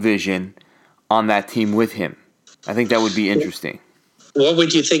White Vision on that team with him. I think that would be interesting. What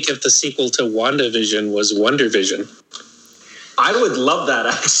would you think if the sequel to WandaVision was Wonder Vision? I would love that,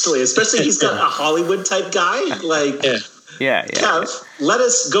 actually, especially he's got a Hollywood type guy. Like, yeah. Kev, let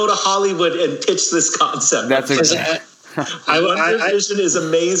us go to Hollywood and pitch this concept. That's Wonder Vision is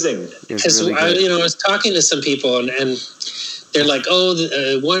amazing. Because really I was talking to some people, and they're like, oh,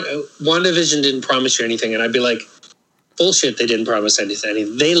 WandaVision didn't promise you anything. And I'd be like, bullshit, they didn't promise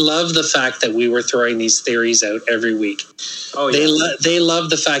anything. They love the fact that we were throwing these theories out every week. Oh, yeah. They love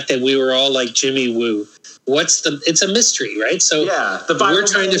the fact that we were all like Jimmy Woo. It's a mystery, right? So yeah, we're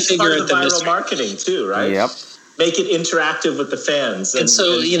trying to figure out the viral mystery. Marketing too, right? Yep. Make it interactive with the fans. And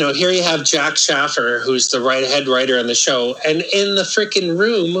so, here you have Jack Schaffer, who's the head writer on the show, and in the freaking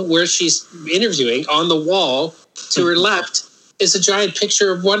room where she's interviewing, on the wall to her left is a giant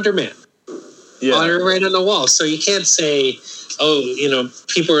picture of Wonder Man. Yeah. Right on the wall. So you can't say,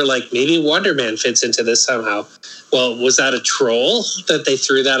 people are like, maybe Wonder Man fits into this somehow. Well, was that a troll that they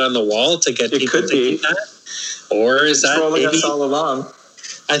threw that on the wall to get people thinking that? Or is that trolling maybe us all along?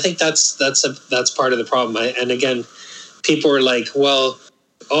 I think that's part of the problem. And again, people are like, well,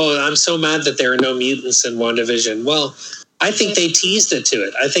 I'm so mad that there are no mutants in WandaVision. Well, I think they teased it to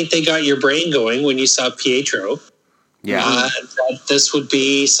it. I think they got your brain going when you saw Pietro. Yeah. That this would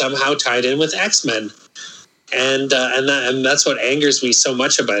be somehow tied in with X-Men. And that's what angers me so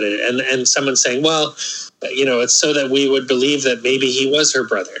much about it. And someone saying, well, it's so that we would believe that maybe he was her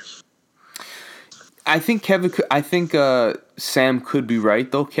brother. I think Sam could be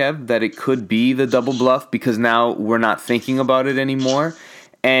right though, Kev, that it could be the double bluff because now we're not thinking about it anymore.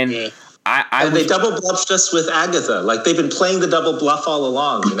 And they double bluffed us with Agatha. Like they've been playing the double bluff all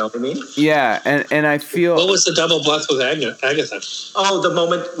along. You know what I mean? Yeah, and I feel. What was the double bluff with Agatha? Oh, the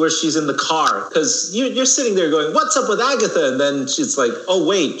moment where she's in the car, because you're sitting there going, "What's up with Agatha?" And then she's like, "Oh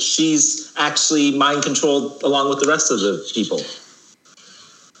wait, she's actually mind controlled along with the rest of the people."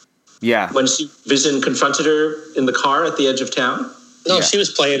 Yeah. When Vision confronted her in the car at the edge of town. No, she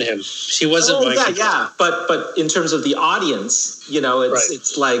was playing him. She wasn't. But in terms of the audience,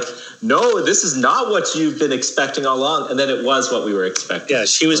 it's like, no, this is not what you've been expecting all along, and then it was what we were expecting. Yeah,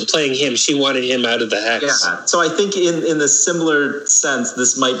 she was playing him. She wanted him out of the hex. Yeah. So I think in the similar sense,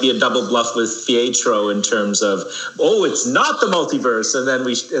 this might be a double bluff with Pietro in terms of, it's not the multiverse, and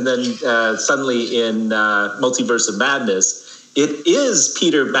then suddenly in Multiverse of Madness. It is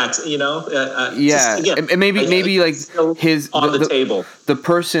Peter Max, and maybe like his on the table. The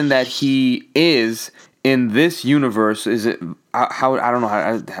person that he is in this universe is it? How I don't know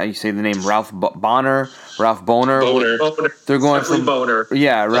how you say the name. Ralph Boner. They're going from Boner.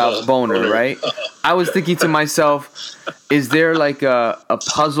 Yeah, Ralph Boner, right? I was thinking to myself, is there like a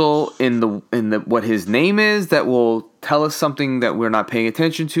puzzle in the what his name is that will tell us something that we're not paying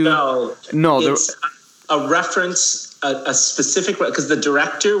attention to? No, it's a reference. A specific, because the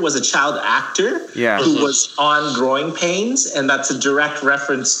director was a child actor who was on Growing Pains, and that's a direct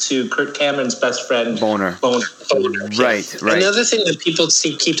reference to Kirk Cameron's best friend Boner. Right. Another thing that people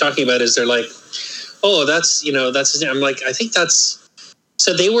keep talking about is they're like, that's his name. I'm like, I think that's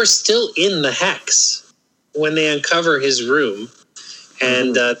so they were still in the hex when they uncover his room,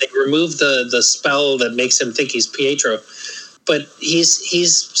 and they remove the spell that makes him think he's Pietro. But he's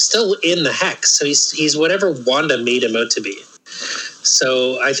still in the hex, so he's whatever Wanda made him out to be.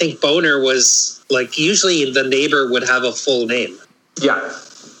 So I think Boner was like, usually the neighbor would have a full name. Yeah.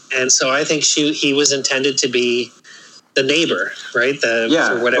 And so I think he was intended to be the neighbor, right? The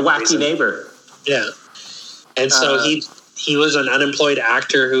wacky neighbor. Yeah. And so he was an unemployed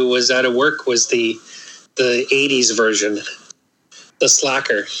actor who was out of work, was the 80s version, the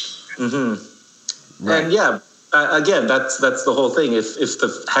slacker. Mm-hmm. Right. And again, that's the whole thing. If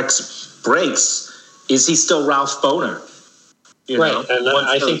the hex breaks, is he still Ralph Boner? Right, and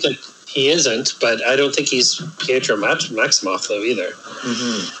I think that he isn't, but I don't think he's Pietro Maximoff though either.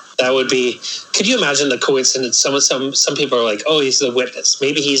 Mm-hmm. That would be. Could you imagine the coincidence? Some people are like, he's the witness.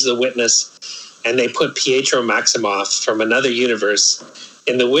 Maybe he's the witness, and they put Pietro Maximoff from another universe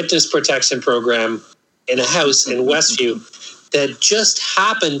in the witness protection program in a house in Westview. That just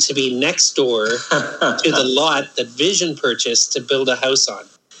happened to be next door to the lot that Vision purchased to build a house on.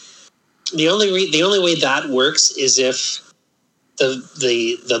 The only way that works is if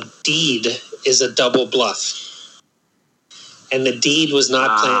the deed is a double bluff, and the deed was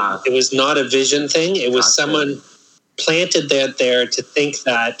not planned. It was not a Vision thing. It was someone planted that there to think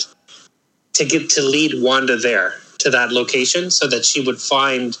that to lead Wanda there to that location so that she would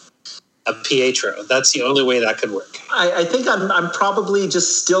find a Pietro. That's the only way that could work. I think I'm probably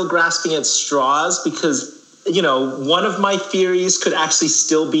just still grasping at straws because, one of my theories could actually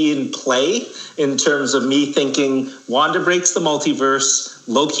still be in play in terms of me thinking Wanda breaks the multiverse,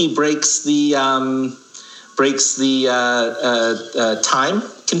 Loki breaks the time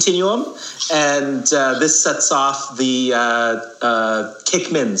continuum, and this sets off the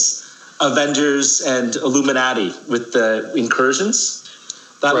Kickman's Avengers and Illuminati with the incursions.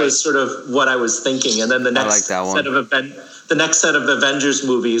 That Right. was sort of what I was thinking. And then the I next like that one. set of Avengers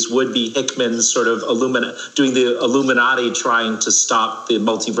movies would be Hickman's sort of doing the Illuminati trying to stop the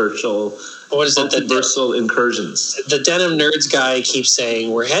multiversal incursions. The Denim Nerds guy keeps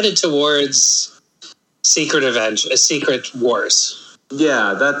saying we're headed towards Secret Wars.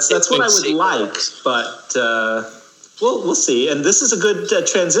 Yeah, that's what I would like, but we'll see. And this is a good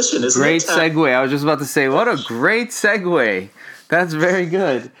transition, isn't Great it? segue. I was just about to say, what a great segue. That's very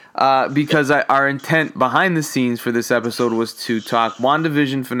good. Because our intent behind the scenes for this episode was to talk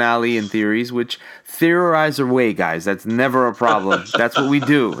WandaVision finale and theories, which theorize away, guys. That's never a problem. That's what we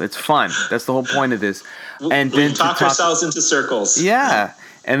do. It's fun. That's the whole point of this. And then talk ourselves into circles. Yeah.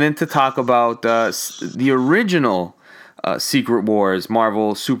 And then to talk about the original Secret Wars,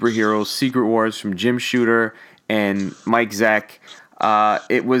 Marvel superheroes, Secret Wars from Jim Shooter and Mike Zeck.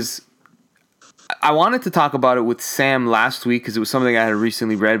 I wanted to talk about it with Sam last week because it was something I had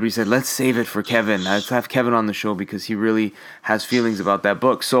recently read, but he said, let's save it for Kevin. Let's have Kevin on the show because he really has feelings about that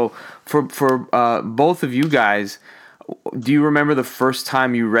book. So for both of you guys, do you remember the first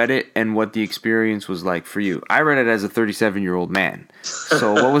time you read it and what the experience was like for you? I read it as a 37-year-old man.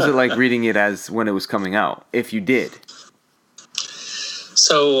 So what was it like reading it as when it was coming out, if you did?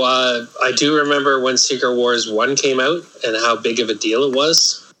 So I do remember when Secret Wars 1 came out and how big of a deal it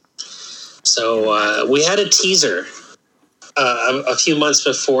was. So we had a teaser a few months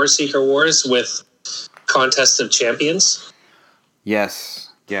before Secret Wars with Contest of Champions. Yes.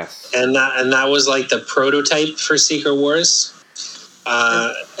 And that was like the prototype for Secret Wars.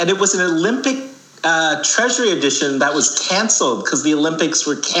 And it was an Olympic Treasury edition that was canceled because the Olympics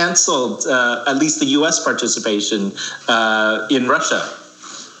were canceled, at least the U.S. participation in Russia.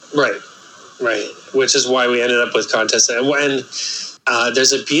 Right. Which is why we ended up with Contest. And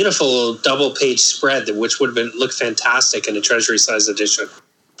there's a beautiful double-page spread which would have looked fantastic in a Treasury-size edition.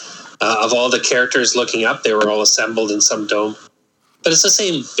 Of all the characters looking up, they were all assembled in some dome. But it's the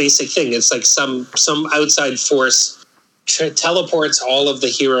same basic thing. It's like some outside force teleports all of the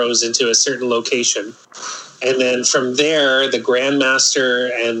heroes into a certain location. And then from there, the Grandmaster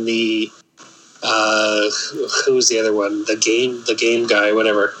and the... who's the other one? The game guy,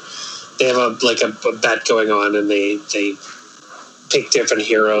 whatever. They have a bet going on, and they pick different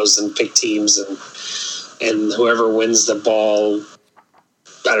heroes and pick teams, and whoever wins the ball,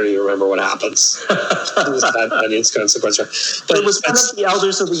 I don't even remember what happens. It's consequence. But it was one of the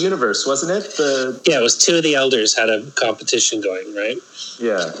Elders of the Universe, wasn't it? Yeah, it was two of the Elders had a competition going, right?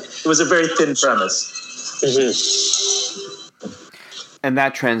 Yeah, it was a very thin premise. Mm-hmm. And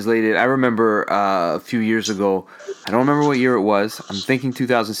that translated, I remember a few years ago, I don't remember what year it was, I'm thinking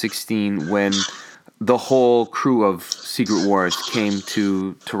 2016, when the whole crew of Secret Wars came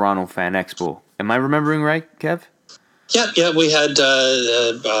to Toronto Fan Expo. Am I remembering right, Kev? Yeah, we had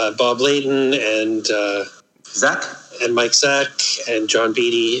Bob Layton and Zach and Mike Zeck and John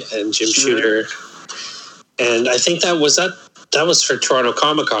Beatty and Jim Shooter. And I think that was for Toronto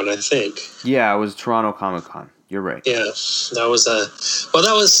Comic-Con, I think. Yeah, it was Toronto Comic-Con. You're right. Yeah, that was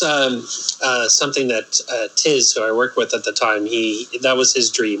something that Tiz, who I worked with at the time, that was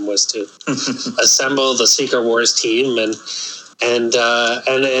his dream, was to assemble the Secret Wars team, and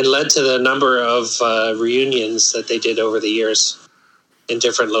led to the number of reunions that they did over the years in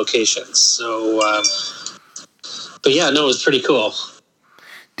different locations. So, but yeah, no, it was pretty cool.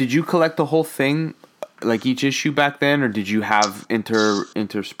 Did you collect the whole thing, like each issue back then, or did you have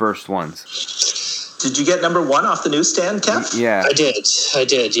interspersed ones? Did you get number 1 off the newsstand, Kev? Yeah. I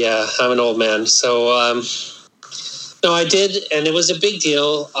did, yeah. I'm an old man. So, no, I did, and it was a big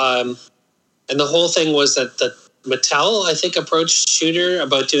deal. And the whole thing was that the Mattel, I think, approached Shooter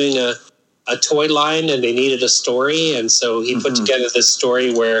about doing a toy line, and they needed a story, and so he put together this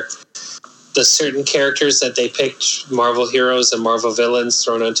story where the certain characters that they picked, Marvel heroes and Marvel villains,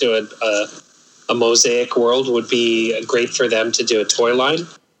 thrown onto a mosaic world would be great for them to do a toy line.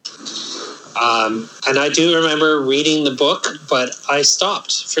 And I do remember reading the book, but I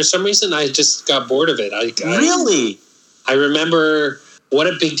stopped. For some reason, I just got bored of it. Really? I remember what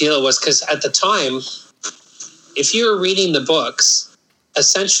a big deal it was, because at the time, if you were reading the books,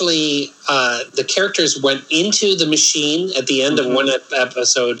 essentially the characters went into the machine at the end of one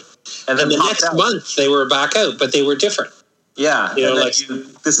episode, and then the next month they were back out, but they were different. Yeah,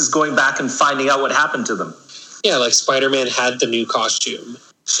 this is going back and finding out what happened to them. Yeah, like Spider-Man had the new costume.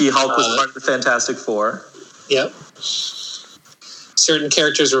 She-Hulk was part of the Fantastic Four. Yep. Certain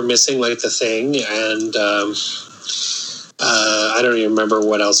characters were missing, like the Thing, and I don't even remember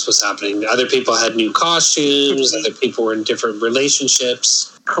what else was happening. Other people had new costumes. Other people were in different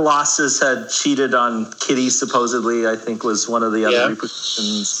relationships. Colossus had cheated on Kitty, supposedly, I think was one of the other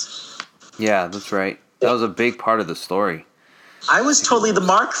repercussions. Yeah, that's right. That was a big part of the story. I was totally the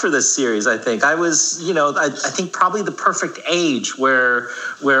mark for this series, I think. I was, I think probably the perfect age where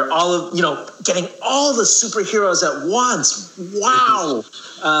all of, getting all the superheroes at once. Wow.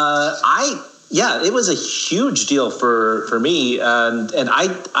 It was a huge deal for me. And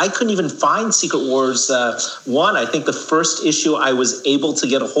I couldn't even find Secret Wars 1. I think the first issue I was able to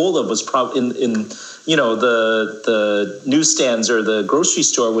get a hold of was probably in the newsstands or the grocery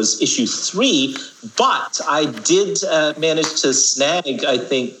store was issue 3. But I did manage to snag, I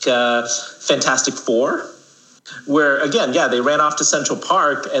think, Fantastic Four, where, again, they ran off to Central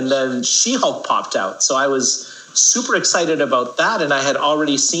Park and then She-Hulk popped out. So I was super excited about that, and I had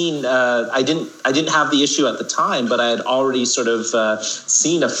already seen. I didn't have the issue at the time, but I had already sort of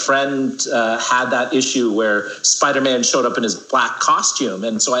seen a friend had that issue where Spider-Man showed up in his black costume,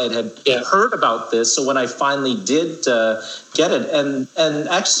 and so I had heard about this. So when I finally did get it, and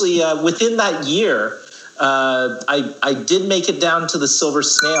actually within that year, I did make it down to the Silver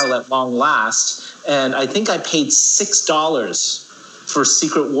Snail at long last, and I think I paid $6 for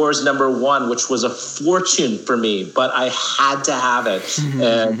Secret Wars #1, which was a fortune for me, but I had to have it.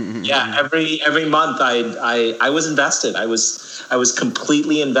 And every month I was invested. I was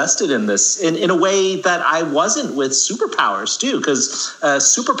completely invested in this in a way that I wasn't with Superpowers too, because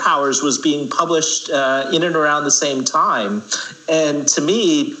Superpowers was being published in and around the same time. And to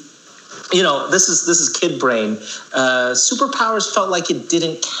me, this is kid brain. Superpowers felt like it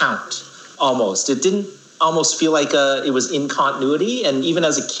didn't count almost. It didn't almost feel like it was in continuity. And even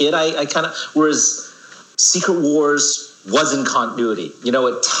as a kid, I kind of, whereas Secret Wars was in continuity.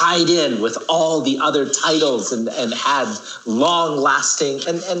 It tied in with all the other titles and had long lasting,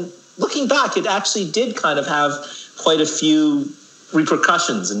 and looking back, it actually did kind of have quite a few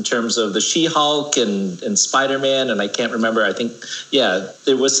repercussions in terms of the She-Hulk and Spider-Man. And I can't remember, I think,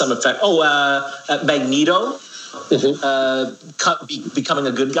 there was some effect. Magneto. Mm-hmm. Becoming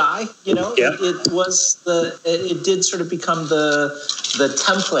a good guy, it did sort of become the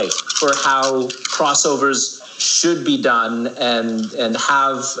template for how crossovers should be done and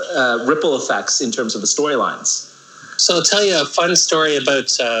have ripple effects in terms of the storylines. So I'll tell you a fun story about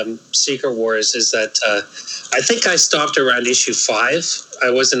Secret Wars is that I think I stopped around issue 5.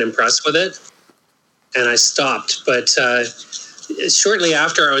 I wasn't impressed with it, and I stopped. But shortly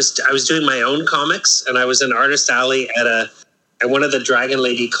after, I was doing my own comics, and I was in Artist Alley at one of the Dragon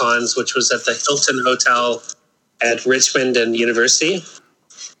Lady cons, which was at the Hilton Hotel at Richmond and University.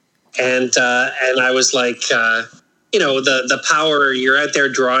 And I was like, the power, you're out there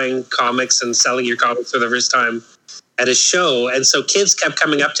drawing comics and selling your comics for the first time at a show. And so kids kept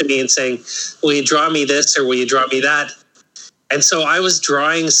coming up to me and saying, will you draw me this or will you draw me that? And so I was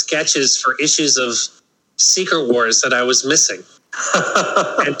drawing sketches for issues of Secret Wars that I was missing.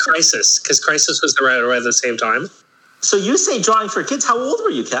 And Crisis, because Crisis was around the same time. So you say drawing for kids. How old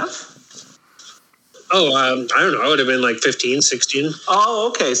were you, Kev? Oh, I don't know. I would have been like 15, 16. Oh,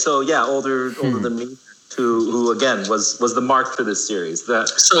 okay. So yeah, older than me. Who again was the mark for this series. I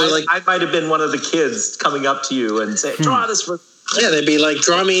might have been one of the kids coming up to you and say, "Draw this for." Yeah, they'd be like,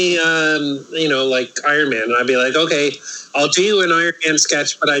 "Draw me, like Iron Man," and I'd be like, "Okay, I'll do you an Iron Man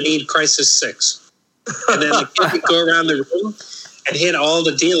sketch, but I need Crisis 6." And then the kid would go around the room and hit all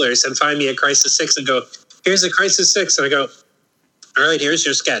the dealers and find me a Crisis 6 and go, "Here's a Crisis 6," and I go, "All right, here's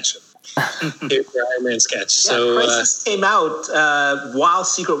your sketch." Here's your Iron Man sketch. Yeah, so Crisis came out while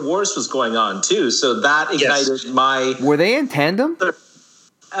Secret Wars was going on too, so that ignited my. Were they in tandem?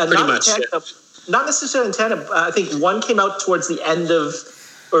 Pretty much. Not necessarily in tandem. I think one came out towards the end of,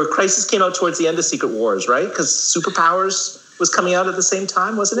 or Crisis came out towards the end of Secret Wars, right? Because Superpowers was coming out at the okay,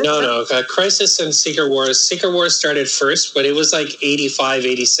 wasn't it? No. Crisis and Secret Wars. Secret Wars started first, but it was like 85,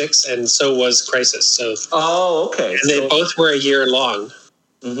 86, and so was Crisis. So. Oh, okay. And they both were a year long.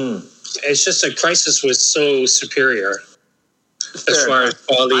 Mm-hmm. It's just that Crisis was so superior as far as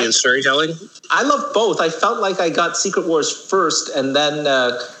quality and storytelling. I love both. I felt like I got Secret Wars first, and then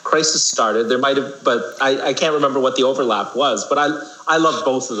Crisis started. There might have, but I can't remember what the overlap was. But I love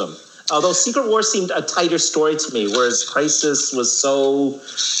both of them. Although Secret Wars seemed a tighter story to me, whereas Crisis was so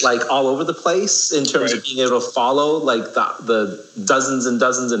like all over the place in terms of being able to follow like the dozens and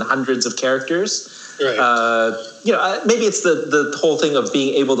dozens and hundreds of characters. Right. Maybe it's the whole thing of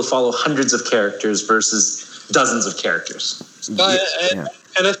being able to follow hundreds of characters versus dozens of characters. And I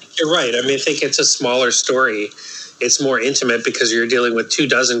think you're right. I mean, I think it's a smaller story. It's more intimate because you're dealing with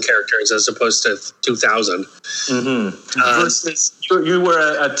 24 characters as opposed to 2,000. Mm-hmm. Versus you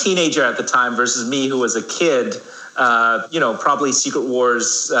were a teenager at the time versus me who was a kid. probably Secret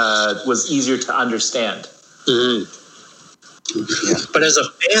Wars was easier to understand. Mm-hmm. Yeah. But as a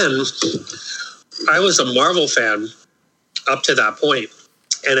fan, I was a Marvel fan up to that point.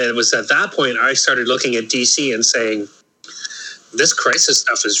 And it was at that point I started looking at DC and saying, this Crisis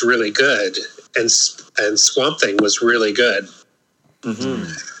stuff is really good. And Swamp Thing was really good.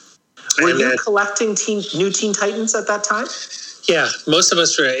 Mm-hmm. Were you collecting New Teen Titans at that time? Yeah, most of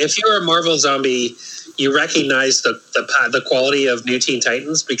us were. If you were a Marvel zombie, you recognize the quality of New Teen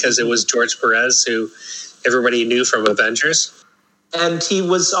Titans because it was George Perez, who everybody knew from Avengers. And he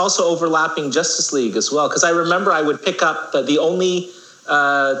was also overlapping Justice League as well. Because I remember I would pick up the only,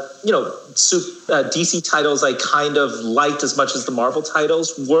 DC titles I kind of liked as much as the Marvel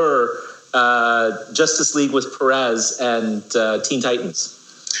titles were Justice League with Perez and Teen Titans.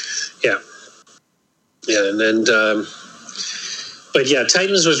 Yeah. Yeah, but yeah,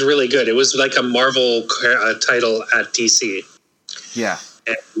 Titans was really good. It was like a Marvel title at DC. Yeah.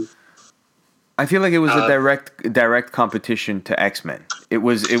 And I feel like it was a direct competition to X-Men. It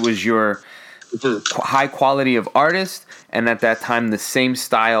was your high quality of artist, and at that time the same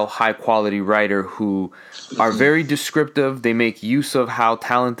style, high quality writer who are very descriptive. They make use of how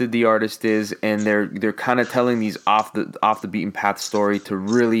talented the artist is, and they're kind of telling these off the beaten path story to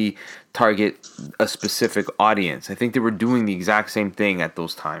really target a specific audience. I think they were doing the exact same thing at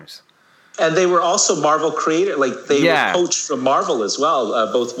those times. And they were also Marvel creator, like they were coached from Marvel as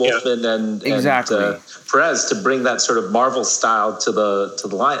well, both Wolfman and Perez, to bring that sort of Marvel style to the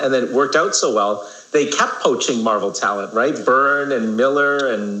line, and then it worked out so well. They kept poaching Marvel talent, right? Byrne and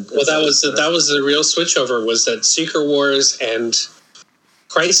Miller and that was the real switchover. Was that Secret Wars and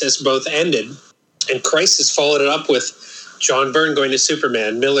Crisis both ended, and Crisis followed it up with John Byrne going to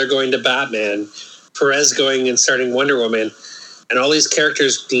Superman, Miller going to Batman, Perez going and starting Wonder Woman. And all these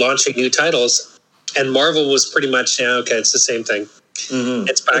characters launching new titles, and Marvel was pretty much, it's the same thing. Mm-hmm.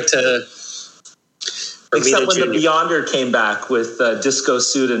 It's back to except when the Beyonder came back with Disco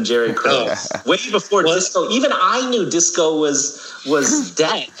Suit and Jerry Crow. Way before Disco. Even I knew Disco was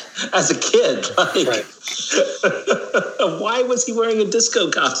dead as a kid. Why was he wearing a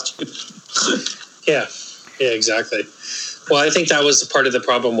disco costume? Yeah, exactly. Well, I think that was part of the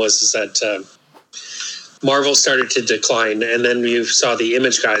problem is that Marvel started to decline, and then you saw the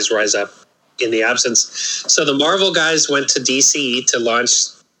Image guys rise up in the absence. So the Marvel guys went to DC to launch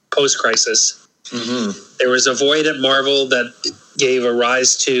Post-Crisis. Mm-hmm. There was a void at Marvel that gave a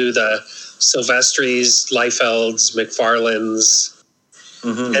rise to the Silvestris, Liefelds, McFarlanes,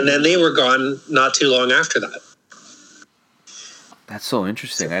 and then they were gone not too long after that. That's so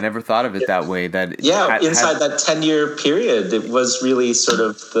interesting. I never thought of it that way. That inside that 10-year period, it was really sort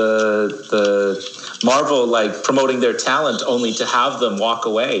of the Marvel like promoting their talent only to have them walk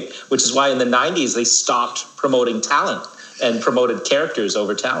away, which is why in the 90s they stopped promoting talent and promoted characters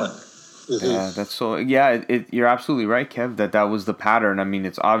over talent. Mm-hmm. Yeah, that's so. Yeah, you're absolutely right, Kev. That was the pattern. I mean,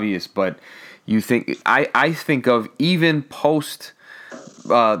 it's obvious, but you think I think of even post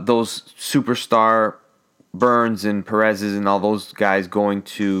those superstar Burns and Perez's and all those guys going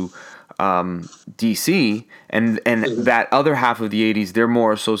to DC, and that other half of the 80s, they're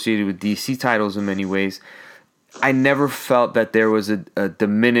more associated with DC titles in many ways. I never felt that there was a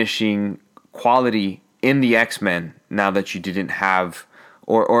diminishing quality in the X-Men now that you didn't have,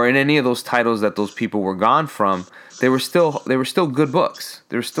 or in any of those titles that those people were gone from. They were still good books.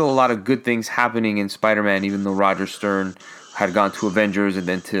 There were still a lot of good things happening in Spider-Man, even though Roger Stern had gone to Avengers and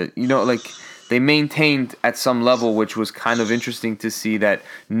then to, they maintained at some level, which was kind of interesting to see that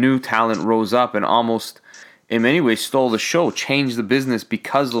new talent rose up and almost, in many ways, stole the show, changed the business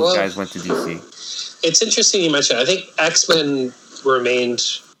because those guys went to DC. It's interesting you mentioned. I think X-Men remained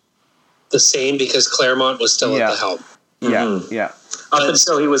the same because Claremont was still at the helm. Yeah. Up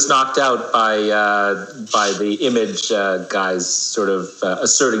until he was knocked out by the Image guys sort of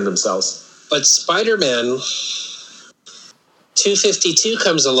asserting themselves. But Spider-Man 252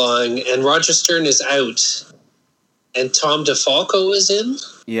 comes along, and Roger Stern is out, and Tom DeFalco is in.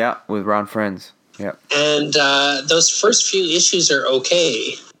 Yeah, with Ron Frenz. Yeah. And those first few issues are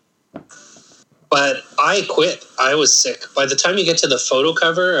okay, but I quit. I was sick. By the time you get to the photo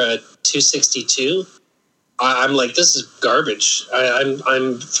cover at 262, I'm like, this is garbage.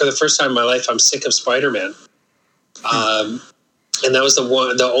 I'm for the first time in my life, I'm sick of Spider-Man. And that was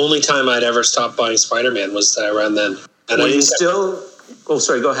the only time I'd ever stopped buying Spider-Man was around then. And Were you still? Oh,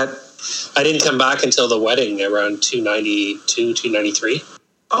 sorry. Go ahead. I didn't come back until the wedding around 292, 293.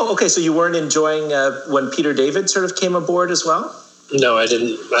 Oh, okay. So you weren't enjoying when Peter David sort of came aboard as well? No, I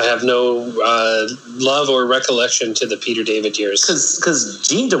didn't. I have no love or recollection to the Peter David years. Because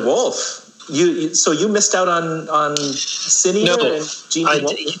Gene DeWolf So you missed out on Sinier and Gene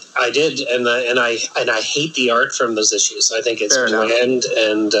Wolfe? I did, and I hate the art from those issues. I think it's bland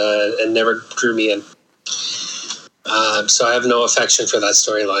and never drew me in. So I have no affection for that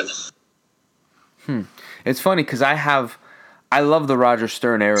storyline. It's funny because I love the Roger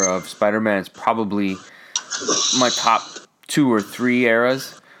Stern era of Spider-Man. It's probably my top 2 or 3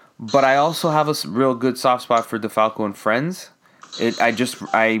 eras, but I also have a real good soft spot for DeFalco and Friends.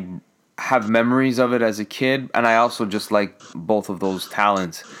 I have memories of it as a kid, and I also just like both of those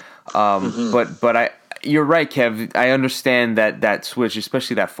talents. But you're right, Kev. I understand that switch,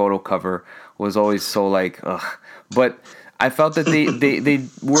 especially that photo cover, was always so like, ugh. But I felt that they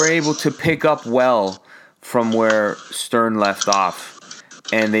were able to pick up well from where Stern left off,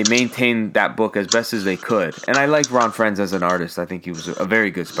 and they maintained that book as best as they could. And I like Ron Frenz as an artist. I think he was a very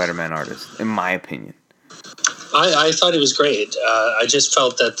good Spider-Man artist, in my opinion. I thought it was great. I just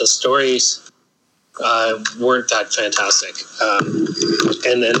felt that the stories weren't that fantastic.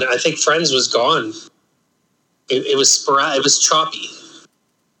 And then I think Friends was gone. It was sporadic. It was choppy.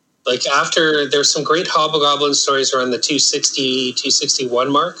 Like after, there's some great Hobgoblin stories around the 260,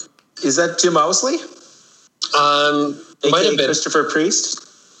 261 mark. Is that Jim Owsley? Might have been Christopher Priest.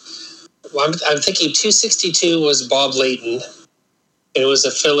 Well, I'm thinking 262 was Bob Layton. It was a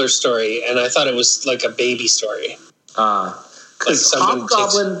filler story, and I thought it was like a baby story. Because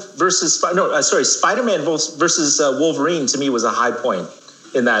Hobgoblin Spider-Man versus Wolverine to me was a high point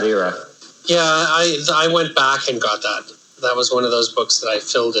in that era. Yeah, I went back and got that. That was one of those books that I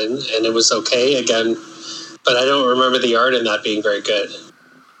filled in, and it was okay again, but I don't remember the art in that being very good.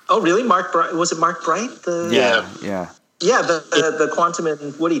 Oh, really? Was it Mark Bright? Yeah, the Quantum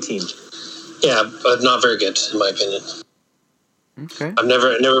and Woody team. Yeah, but not very good in my opinion. Okay. I've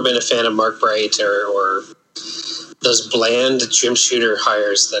never been a fan of Mark Bright or those bland Jim Shooter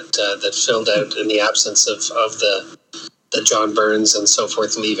hires that filled out in the absence of the John Burns and so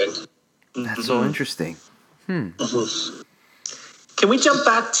forth leaving. That's so interesting. Can we jump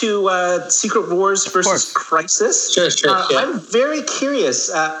back to Secret Wars versus Crisis? Sure. Yeah. I'm very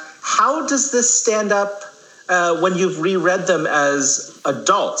curious. How does this stand up when you've reread them as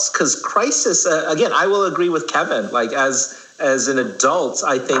adults? Because Crisis, again, I will agree with Kevin. Like as an adult,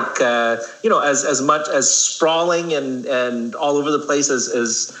 I think as much as sprawling and all over the place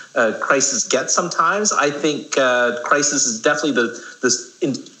as Crisis gets sometimes, I think Crisis is definitely the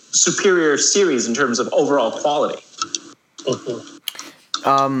superior series in terms of overall quality.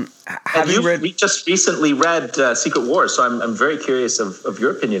 Have you read? We just recently read Secret Wars, so I'm very curious of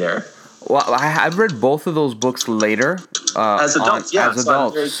your opinion, Eric. Well, I've read both of those books later. As adults, As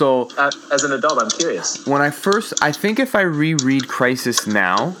adults. So as an adult, I'm curious. I think if I reread Crisis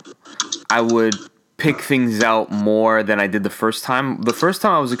now, I would pick things out more than I did the first time. The first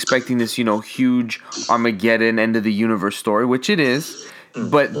time I was expecting this, huge Armageddon end of the universe story, which it is.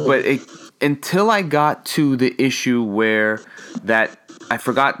 But until I got to the issue where that I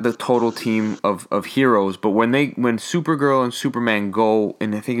forgot the total team of heroes, but when Supergirl and Superman go,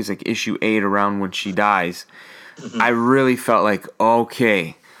 and I think it's like issue 8 around when she dies, I really felt like,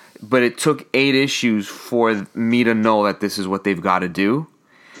 okay. But it took 8 issues for me to know that this is what they've got to do.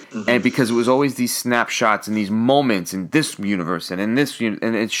 And because it was always these snapshots and these moments in this universe and in this and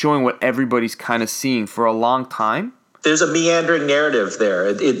it's showing what everybody's kind of seeing for a long time. There's a meandering narrative there.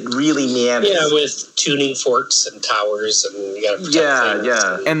 It really meanders. Yeah, with tuning forks and towers and you got to protect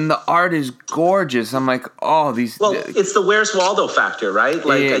things. And the art is gorgeous. I'm like, oh, these. Well, it's the Where's Waldo factor, right?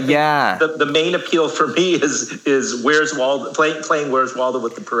 Like, yeah. The main appeal for me is Where's Waldo playing Where's Waldo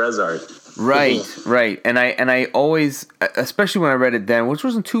with the Perez art. Right. And I always, especially when I read it then, which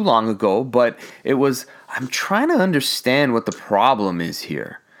wasn't too long ago, but it was. I'm trying to understand what the problem is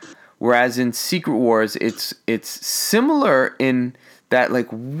here. Whereas in Secret Wars, it's similar in that, like,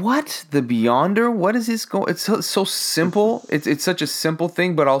 what? The Beyonder? What is this going? It's so simple. It's such a simple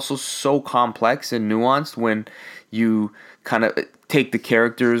thing, but also so complex and nuanced when you kind of take the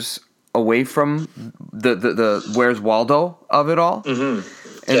characters away from the Where's Waldo of it all. And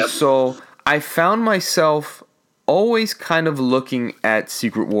so I found myself always kind of looking at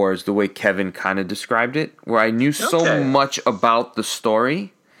Secret Wars the way Kevin kind of described it, where I knew so much about the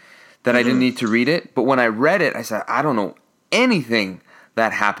story that I didn't need to read it. But when I read it, I said, I don't know anything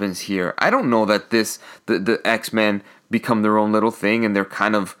that happens here. I don't know that the X-Men become their own little thing and they're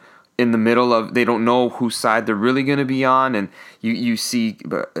kind of in the middle of, they don't know whose side they're really going to be on. And you see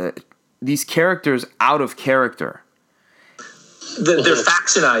these characters out of character. they're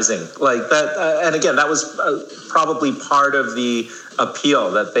factionizing like that, and again, that was probably part of the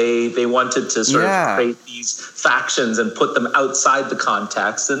appeal, that they wanted to sort of create these factions and put them outside the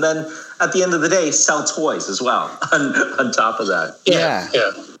context, and then at the end of the day, sell toys as well on top of that. Yeah.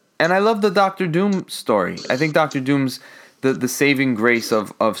 And I love the Doctor Doom story. I think Doctor Doom's the saving grace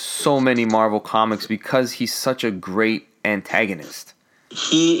of so many Marvel comics because he's such a great antagonist.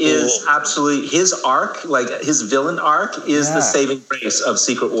 He is absolutely, his arc, like his villain arc, is the saving grace of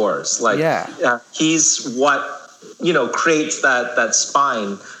Secret Wars. Like, he's what, creates that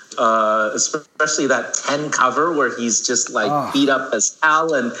spine, especially that 10 cover where he's just like beat up as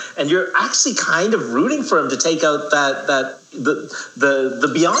hell, and you're actually kind of rooting for him to take out the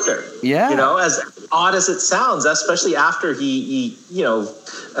Beyonder. Yeah, as odd as it sounds, especially after he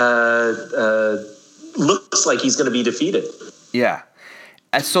looks like he's going to be defeated. Yeah.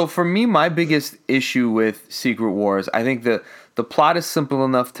 So for me, my biggest issue with Secret Wars, I think the plot is simple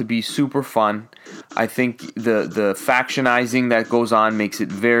enough to be super fun. I think the factionizing that goes on makes it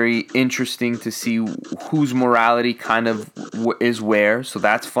very interesting to see whose morality kind of is where. So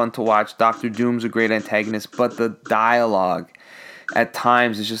that's fun to watch. Doctor Doom's a great antagonist, but the dialogue at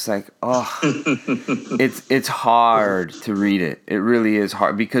times is just like, it's hard to read it. It really is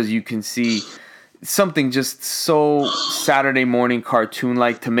hard because you can see something just so Saturday morning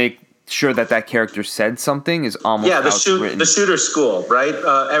cartoon-like to make sure that character said something is almost the shooter school, right?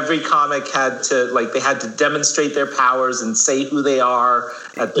 Every comic had to demonstrate their powers and say who they are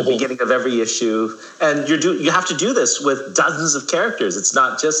at the beginning of every issue, and you have to do this with dozens of characters. It's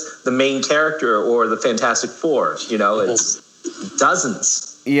not just the main character or the Fantastic Four. It's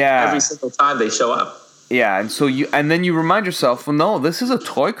dozens. Yeah, every single time they show up. Yeah, and then you remind yourself, well, no, this is a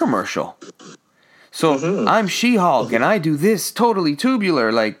toy commercial. So I'm She-Hulk and I do this totally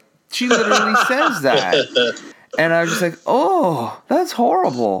tubular. Like, she literally says that. And I was just like, oh, that's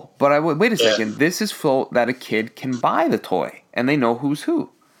horrible. But wait a second. This is so that a kid can buy the toy and they know who's who.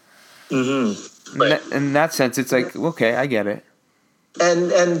 Mm-hmm. Right. In that sense, it's like, okay, I get it.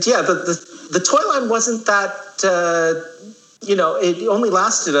 And the toy line wasn't that, it only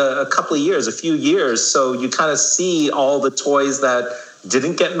lasted a few years. So you kind of see all the toys that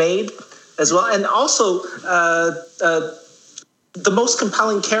didn't get made as well. And also, the most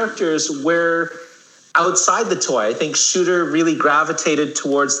compelling characters were outside the toy. I think Shooter really gravitated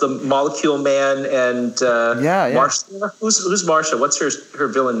towards the Molecule Man and Marsha. Who's Marsha? What's her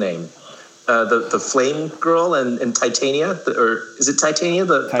villain name? The Flame Girl and Titania, or is it Titania?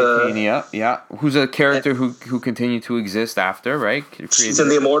 Titania, yeah. Who's a character who continued to exist after, right? She's in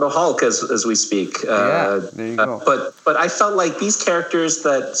the Immortal Hulk as we speak. There you go. But I felt like these characters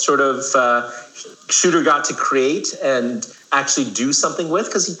that sort of Shooter got to create and actually do something with,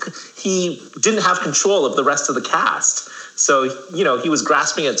 because he didn't have control of the rest of the cast. So, he was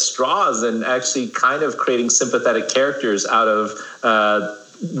grasping at straws and actually kind of creating sympathetic characters out of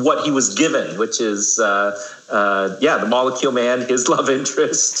what he was given, which is, the Molecule Man, his love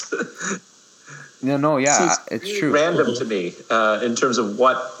interest. It's true. Random to me in terms of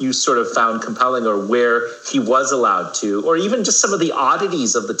what you sort of found compelling or where he was allowed to, or even just some of the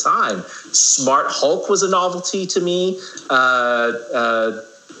oddities of the time. Smart Hulk was a novelty to me.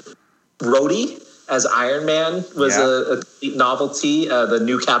 Rhodey as Iron Man was a complete novelty. The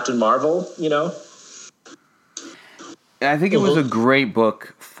new Captain Marvel, I think it was a great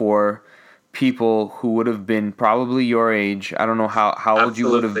book for people who would have been probably your age. I don't know how old you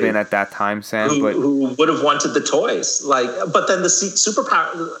would have been at that time, Sam, who would have wanted the toys. But then the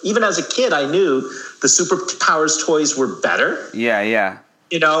superpower. Even as a kid, I knew the superpowers toys were better. Yeah.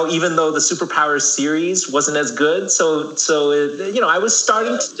 Even though the superpowers series wasn't as good. So I was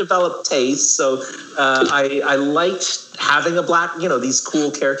starting to develop taste. So I liked having a black, these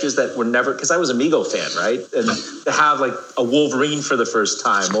cool characters that were never, because I was a Mego fan, right? And to have like a Wolverine for the first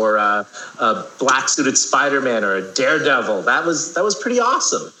time, or a black suited Spider-Man, or a Daredevil, that was pretty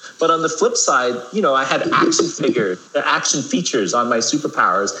awesome. But on the flip side, I had action features on my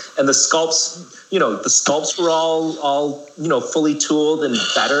superpowers, and the sculpts were all fully tooled and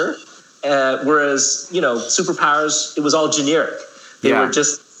better. Whereas, superpowers, it was all generic. They were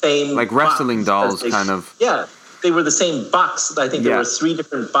just same, like wrestling dolls, kind of. Yeah, they were the same bucks. I think there were 3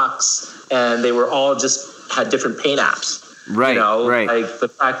 different bucks, and they were all just had different paint apps. Right, right. Like the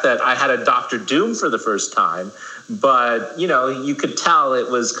fact that I had a Doctor Doom for the first time, but you could tell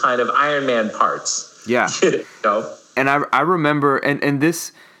it was kind of Iron Man parts. Yeah. And I remember, and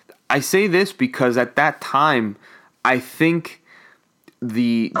this, I say this because at that time, I think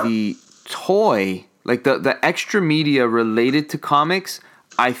the toy, like the extra media related to comics,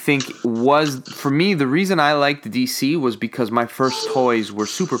 I think was, for me, the reason I liked DC was because my first toys were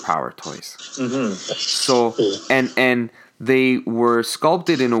superpower toys. Mm-hmm. So, and they were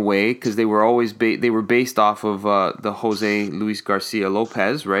sculpted in a way because they were always they were based off of the Jose Luis Garcia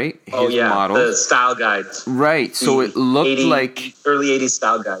Lopez, right? His model. The style guide. Right. So it looked like early 80s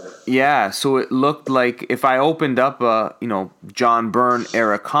style guide. Yeah, so it looked like if I opened up a, John Byrne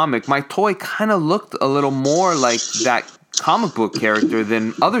era comic, my toy kind of looked a little more like that comic book character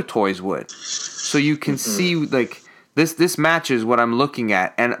than other toys would. So you can see like this matches what I'm looking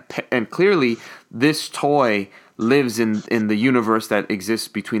at, and clearly this toy lives in the universe that exists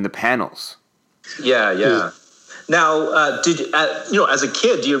between the panels. Yeah. Now, did as a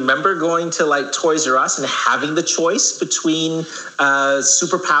kid, do you remember going to like Toys R Us and having the choice between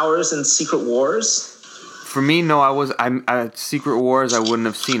Superpowers and Secret Wars? For me, no. I'm Secret Wars. I wouldn't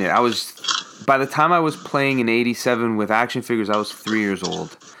have seen it. By the time I was playing in '87 with action figures, I was 3 years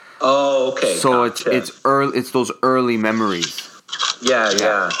old. Oh, okay. So gotcha. it's early. It's those early memories.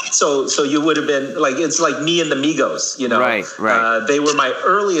 Yeah. So you would have been like, it's like me and the Migos, Right. They were my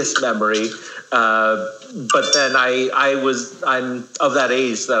earliest memory, but then I'm of that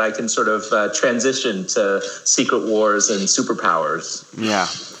age that I can sort of transition to Secret Wars and Superpowers. Yeah.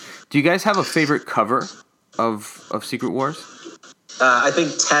 Do you guys have a favorite cover of Secret Wars? I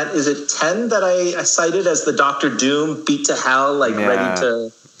think 10. Is it 10 that I cited as the Doctor Doom beat to hell, like ready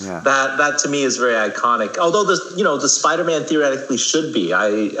to. Yeah. That to me is very iconic. Although the Spider-Man theoretically should be.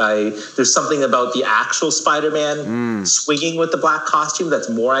 There's something about the actual Spider-Man swinging with the black costume that's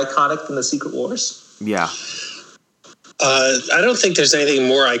more iconic than the Secret Wars. Yeah. I don't think there's anything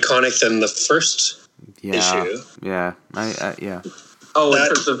more iconic than the first issue. Yeah. Yeah. Oh, in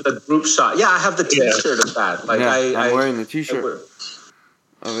terms of the group shot. Yeah, I have the T-shirt of that. Like I'm wearing the T-shirt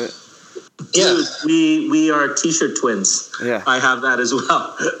of it. Yeah, Dude, we are T-shirt twins. Yeah, I have that as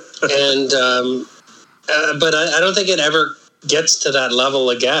well. And but I don't think it ever gets to that level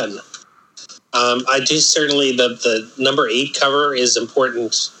again. I do certainly the number 8 cover is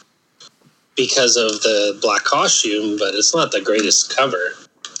important because of the black costume, but it's not the greatest cover.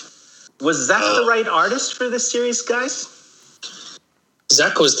 Was Zach the right artist for this series, guys?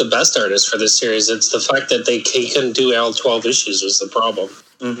 Zach was the best artist for this series. It's the fact that he couldn't do all 12 issues was the problem.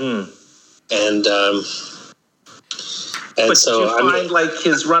 Mm-hmm. And but so did you find like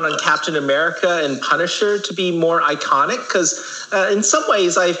his run on Captain America and Punisher to be more iconic? Because in some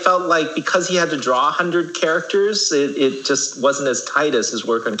ways I felt like because he had to draw 100 characters, it just wasn't as tight as his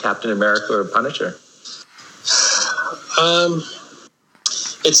work on Captain America or Punisher.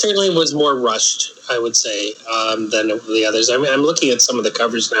 It certainly was more rushed, I would say, than the others. I mean, I'm looking at some of the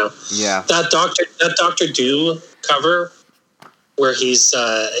covers now. Yeah, that Doctor Doom cover, where he's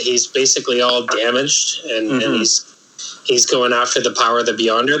basically all damaged and he's going after the power of the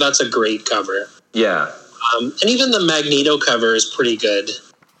Beyonder. That's a great cover. Yeah. And even the Magneto cover is pretty good.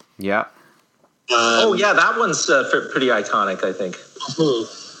 Yeah. That one's pretty iconic, I think.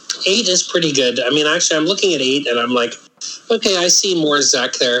 8 is pretty good. I mean, actually, I'm looking at 8 and I'm like, okay, I see more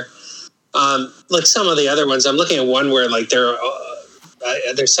Zach there. Like some of the other ones, I'm looking at one where like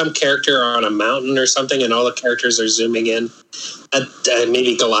there's some character on a mountain or something, and all the characters are zooming in.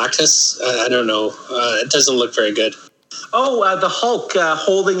 Maybe Galactus. I don't know. It doesn't look very good. Oh, the Hulk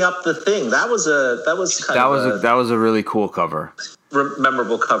holding up the thing. That was a really cool cover.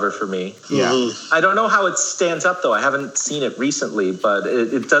 Memorable cover for me. Yeah. Mm-hmm. I don't know how it stands up though. I haven't seen it recently, but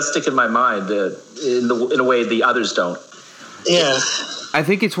it does stick in my mind in a way the others don't. Yeah. I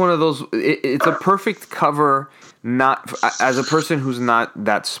think it's one of those. It's a perfect cover. Not as a person who's not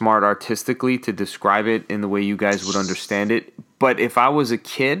that smart artistically to describe it in the way you guys would understand it. But if I was a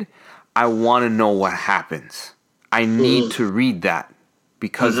kid, I want to know what happens. I need to read that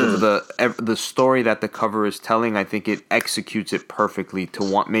because of the story that the cover is telling. I think it executes it perfectly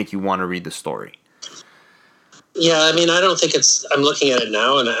to make you want to read the story. Yeah, I mean, I don't think I'm looking at it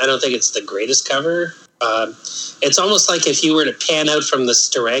now, and I don't think it's the greatest cover. It's almost like if you were to pan out from the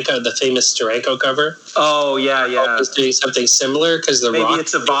famous Steranko cover. Oh, yeah. It's doing something similar because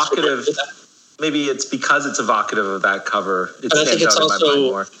it's evocative. Maybe it's because it's evocative of that cover. But I think it's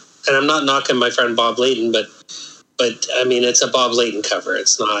also, more. And I'm not knocking my friend Bob Layton, but I mean, it's a Bob Layton cover.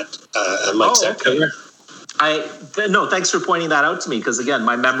 It's not a Mike Zeck cover. No, thanks for pointing that out to me because again,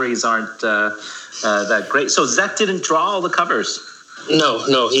 my memories aren't that great. So Zeck didn't draw all the covers.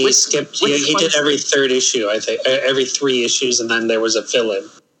 No, he skipped. He did every third issue, I think, every 3 issues, and then there was a fill-in.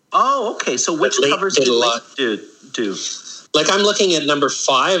 Oh, okay. So which covers did Layton do? Like I'm looking at number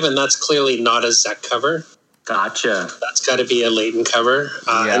 5, and that's clearly not a Zeck cover. Gotcha. That's got to be a Layton cover,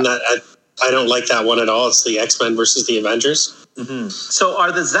 and that I don't like that one at all. It's the X-Men versus the Avengers. So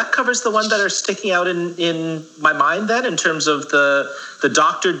are the Zek covers the one that are sticking out in my mind then, in terms of the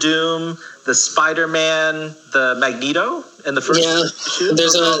Doctor Doom, the Spider-Man, the Magneto, and the first issue?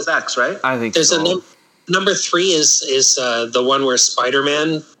 There's Those are a all Zek's, right? I think there's so. number 3 is the one where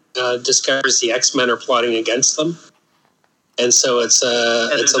Spider-Man discovers the X-Men are plotting against them, and so it's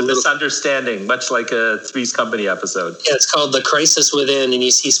a misunderstanding, much like a Three's Company episode. Yeah, it's called The Crisis Within, and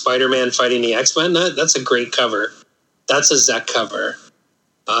you see Spider-Man fighting the X-Men. That's a great cover. That's a Zek cover.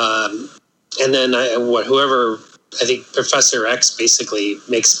 And then I think Professor X basically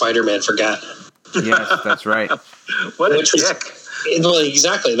makes Spider-Man forget. Yes, that's right. What a dick. Well,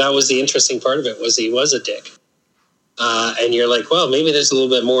 exactly. That was the interesting part of it, was he was a dick. And you're like, well, maybe there's a little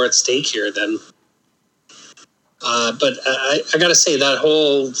bit more at stake here then. But I got to say, that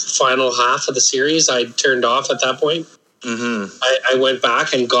whole final half of the series, I turned off at that point. Mm-hmm. I went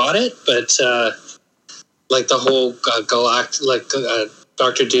back and got it, but like the whole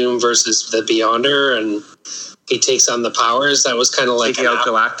Doctor Doom versus the Beyonder, and he takes on the powers, that was kind of like... Taking out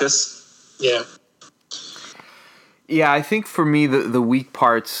Galactus? Yeah. Yeah, I think for me, the weak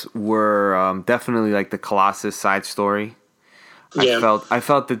parts were definitely like the Colossus side story. I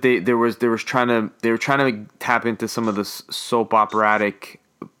felt that they were trying to tap into some of the soap operatic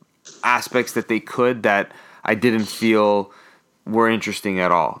aspects that they could, that I didn't feel were interesting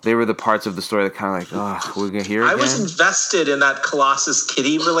at all. They were the parts of the story that kind of like, oh, we're gonna hear again. I was invested in that Colossus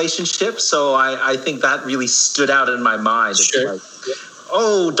Kitty relationship, so I think that really stood out in my mind. Sure. Like,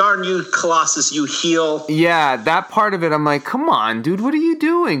 oh, darn you, Colossus, you heel. Yeah, that part of it, I'm like, come on, dude, what are you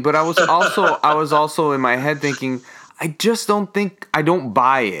doing? But I was also in my head thinking, I don't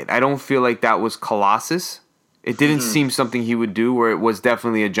buy it. I don't feel like that was Colossus. It didn't seem something he would do, where it was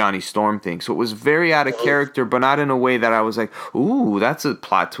definitely a Johnny Storm thing. So it was very out of character, but not in a way that I was like, ooh, that's a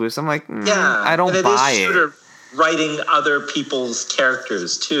plot twist. I'm like, I don't buy it. Shooter writing other people's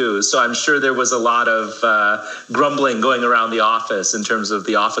characters too, so I'm sure there was a lot of grumbling going around the office in terms of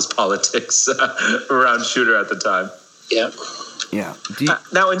the office politics around Shooter at the time. Yeah. Yeah.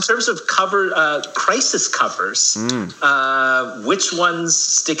 Now, in terms of Crisis covers, which ones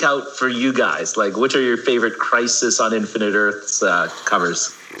stick out for you guys? Like, which are your favorite Crisis on Infinite Earths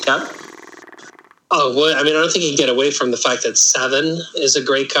covers? Kev? Oh, well, I mean, I don't think you can get away from the fact that 7 is a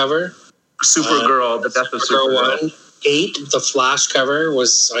great cover. Supergirl, the death of Supergirl. 1. 8, the Flash cover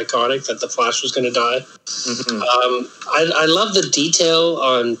was iconic, that the Flash was going to die. Mm-hmm. I love the detail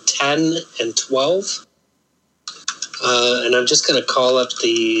on 10 and 12. And I'm just going to call up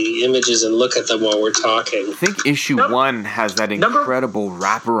the images and look at them while we're talking. I think issue 1 has that incredible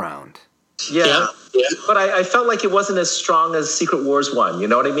wraparound. Yeah. But I felt like it wasn't as strong as Secret Wars 1. You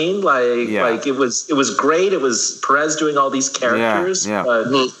know what I mean? Like it was great. It was Perez doing all these characters. Yeah.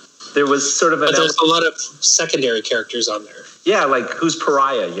 But there was sort of but there's a lot of secondary characters on there. Yeah, like who's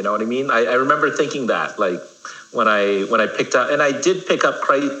Pariah? You know what I mean? I remember thinking that, like, when I picked up, and I did pick up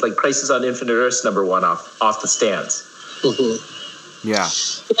Crisis on Infinite Earths #1 off the stands. Mm-hmm. Yeah,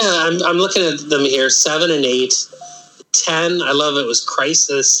 I'm looking at them here. 7 and 8, 10. I love it. Was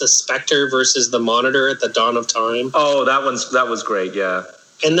Crisis, the Spectre versus the Monitor at the dawn of time. Oh, that was great. Yeah,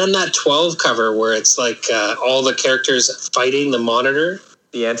 and then that 12 cover where it's like all the characters fighting the Monitor,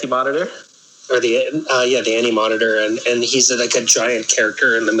 the Anti-Monitor, or the Anti-Monitor, and he's like a giant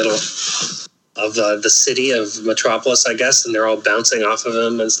character in the middle of the city of Metropolis, I guess, and they're all bouncing off of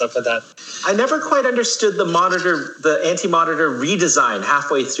him and stuff like that. I never quite understood the Anti-Monitor redesign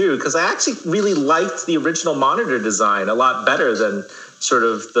halfway through, because I actually really liked the original Monitor design a lot better than sort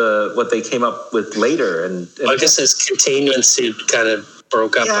of what they came up with later. And I guess his containment suit kind of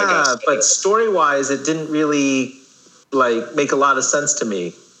broke up. Yeah, I guess. But story-wise, it didn't really make a lot of sense to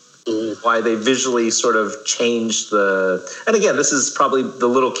me. Why they visually sort of changed and again, this is probably the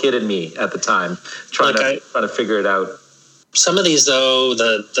little kid in me at the time trying to figure it out. Some of these, though,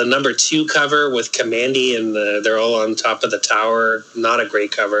 the #2 cover with Commandy and they're all on top of the tower, not a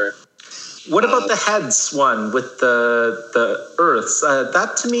great cover. What about the Heads one with the Earths?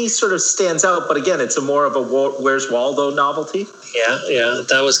 That to me sort of stands out, but again, it's more of a Where's Waldo novelty. Yeah,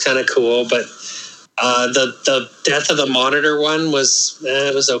 that was kind of cool, but the Death of the Monitor one was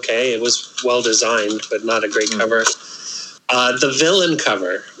okay. It was well designed, but not a great cover. The villain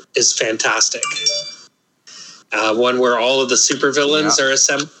cover is fantastic. One where all of the supervillains are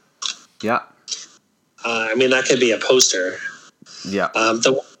assembled. Yeah. I mean, that could be a poster. Yeah.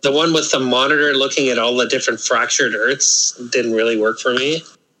 The one with the Monitor looking at all the different fractured Earths didn't really work for me.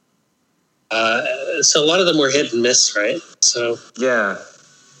 So a lot of them were hit and miss, right? So yeah.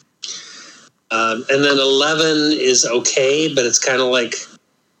 And then 11 is okay, but it's kind of like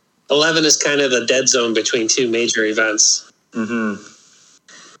 11 is kind of the dead zone between two major events.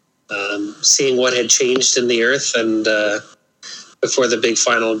 Seeing what had changed in the Earth and before the big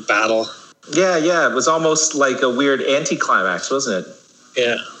final battle. Yeah, it was almost like a weird anticlimax, wasn't it?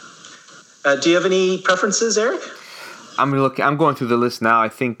 Yeah. Do you have any preferences, Eric? I'm going through the list now. I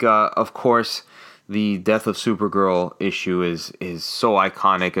think, of course, the death of Supergirl issue is so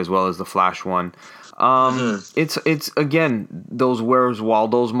iconic, as well as the Flash one. It's again those Where's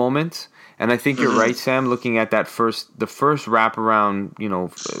Waldo's moments, and I think you're right, Sam. Looking at the first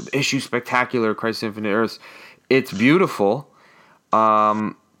wraparound, issue spectacular, Crisis Infinite Earths, it's beautiful.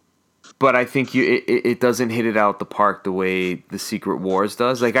 But I think it doesn't hit it out the park the way the Secret Wars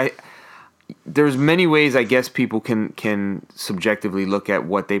does. There's many ways I guess people can subjectively look at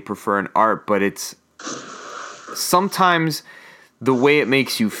what they prefer in art, but it's sometimes the way it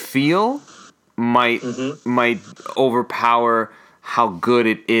makes you feel might overpower how good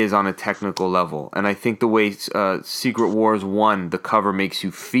it is on a technical level. And I think the way Secret Wars 1, the cover makes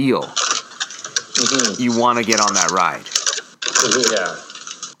you feel, you want to get on that ride. Yeah.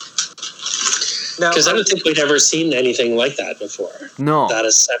 Because I don't think we'd ever seen anything like that before. No. That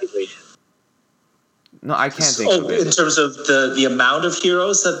assembly. No, I can't think of it. In terms of the amount of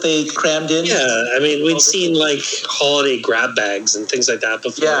heroes that they crammed in? Yeah, I mean, we'd seen holiday grab bags and things like that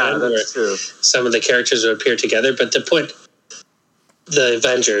before. Yeah, that's true. Some of the characters would appear together, but to put the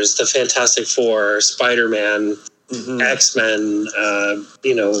Avengers, the Fantastic Four, Spider-Man, X-Men,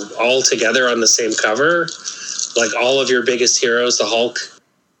 all together on the same cover, like all of your biggest heroes, the Hulk,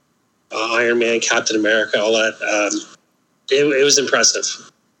 Iron Man, Captain America, all that, it was impressive.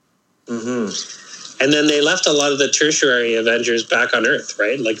 And then they left a lot of the tertiary Avengers back on Earth,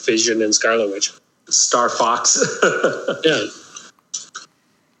 right? Like Vision and Scarlet Witch. Star Fox. Yeah.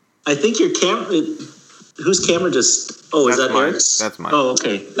 I think your camera... Whose camera just... Oh, is that Eric's? That's mine. Oh,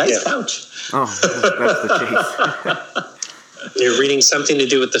 okay. Nice pouch. Oh, that's the case. You're reading something to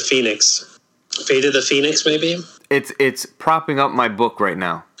do with the Phoenix. Fate of the Phoenix, maybe? It's propping up my book right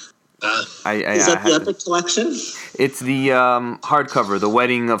now. Is that the Epic Collection? It's the hardcover, The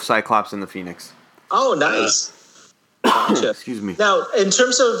Wedding of Cyclops and the Phoenix. Oh, nice. Gotcha. Excuse me. Now, in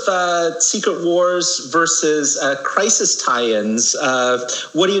terms of Secret Wars versus Crisis tie-ins,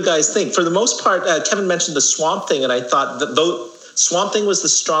 what do you guys think? For the most part, Kevin mentioned the Swamp Thing, and I thought that though Swamp Thing was the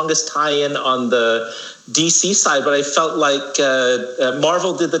strongest tie-in on the DC side, but I felt like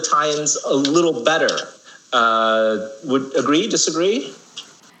Marvel did the tie-ins a little better. Would agree, disagree?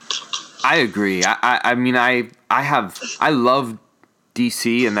 I agree. I mean, I love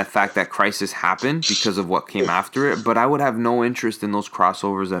DC and the fact that Crisis happened because of what came after it, but I would have no interest in those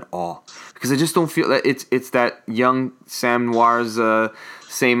crossovers at all because I just don't feel that it's that young Sam Noir's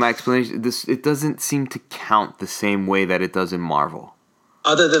same explanation. It doesn't seem to count the same way that it does in Marvel.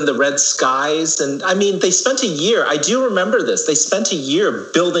 Other than the Red Skies. And I mean, they spent a year, I do remember this, they spent a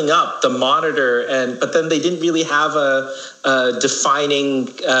year building up the Monitor, but then they didn't really have a defining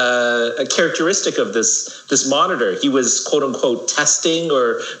a characteristic of this Monitor. He was, quote unquote, testing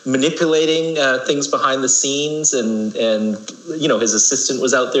or manipulating things behind the scenes, and his assistant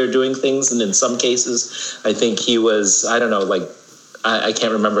was out there doing things. And in some cases, I think he was, I don't know, I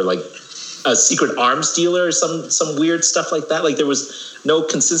can't remember, a secret arms dealer or some weird stuff like that. There was no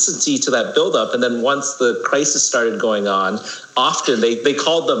consistency to that buildup. And then once the Crisis started going on, often they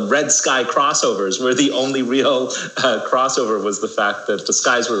called them Red Sky crossovers, where the only real crossover was the fact that the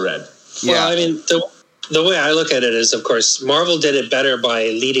skies were red. Yeah. Well, I mean, the way I look at it is, of course, Marvel did it better by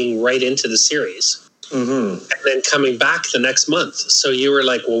leading right into the series and then coming back the next month. So you were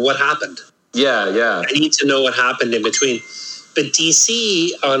like, well, what happened? Yeah. I need to know what happened in between. But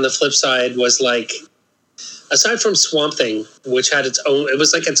DC, on the flip side, was aside from Swamp Thing, which had its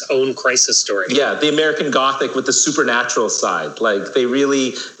own Crisis story. Yeah, the American Gothic with the supernatural side. They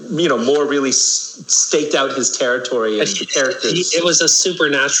really, Moore really staked out his territory and the characters. It was a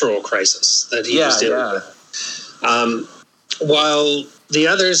supernatural Crisis that he was doing. Yeah. While the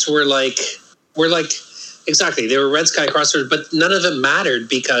others were exactly, they were Red Sky crossovers, but none of it mattered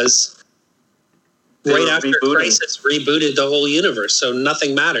because right after Crisis rebooted the whole universe, so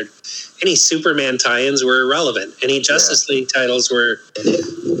nothing mattered. Any Superman tie-ins were irrelevant. Any Justice League titles were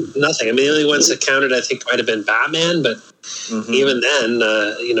nothing. I mean, the only ones that counted, I think, might have been Batman, but even then,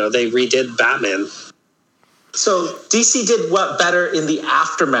 they redid Batman. So DC did what better in the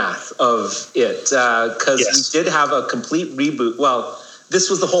aftermath of it? Because we did have a complete reboot. Well, this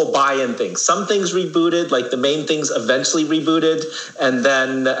was the whole buy-in thing. Some things rebooted, the main things eventually rebooted, and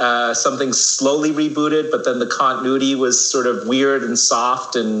then some things slowly rebooted, but then the continuity was sort of weird and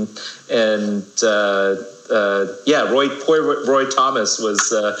soft, and Roy Thomas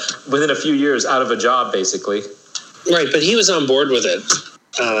was within a few years out of a job, basically. Right, but he was on board with it.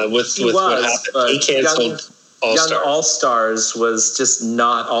 With what happened, he canceled All-Stars. Young All-Stars was just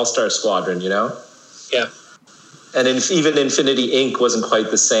not All-Star Squadron, you know? Yeah. And even Infinity Inc. wasn't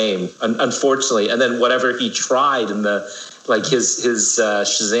quite the same, unfortunately. And then whatever he tried in his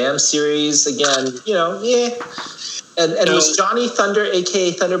Shazam series again, And was Johnny Thunder,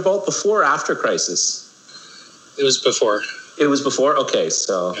 a.k.a. Thunderbolt, before or after Crisis? It was before. It was before? Okay,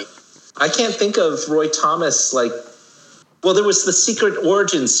 so I can't think of Roy Thomas well, there was the Secret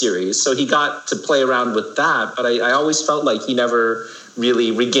Origin series, so he got to play around with that, but I always felt like he never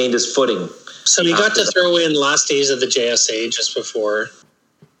really regained his footing. So he got to throw in Last Days of the JSA just before.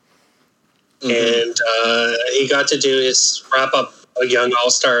 And he got to do his wrap-up Young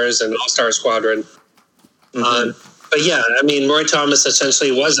All-Stars and All-Star Squadron. But yeah, I mean, Roy Thomas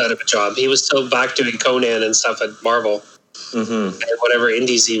essentially was out of a job. He was still back doing Conan and stuff at Marvel. And whatever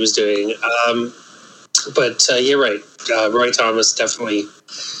indies he was doing. But you're right. Roy Thomas definitely.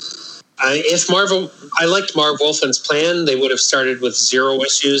 I liked Marv Wolfman's plan. They would have started with 0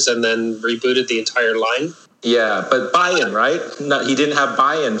 issues and then rebooted the entire line. Yeah, but buy-in, right? No, he didn't have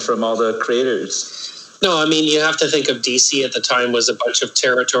buy-in from all the creators. No, I mean, you have to think of DC at the time was a bunch of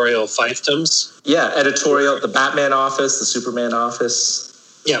territorial fiefdoms. Yeah, editorial, the Batman office, the Superman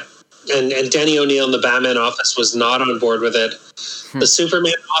office. Yeah, and Denny O'Neil in the Batman office was not on board with it. The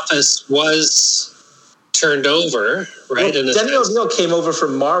Superman office was turned over, right? Well, Denny O'Neil came over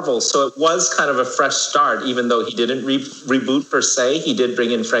from Marvel, so it was kind of a fresh start, even though he didn't reboot per se. He did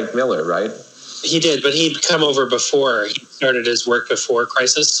bring in Frank Miller, right? He did, but he'd come over before. He started his work before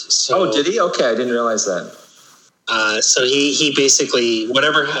Crisis. So, did he? Okay, I didn't realize that. So he basically,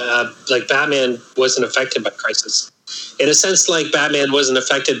 whatever, Batman wasn't affected by Crisis. In a sense, like Batman wasn't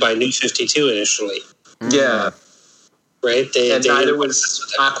affected by New 52 initially. Yeah. Right? And neither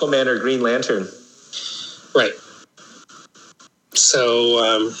was Aquaman or Green Lantern. Right.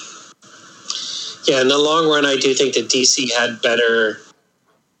 So, in the long run, I do think that DC had better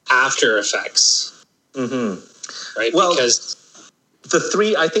after effects. Right? Well, because the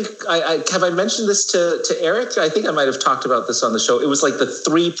three, I think, have I mentioned this to Eric? I think I might have talked about this on the show. It was like the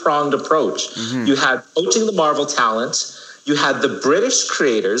 3-pronged approach. You had poaching the Marvel talent, you had the British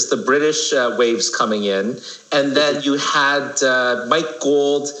creators, the British waves coming in, and then you had Mike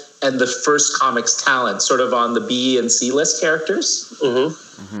Gold and the first comics talent sort of on the B and C list characters.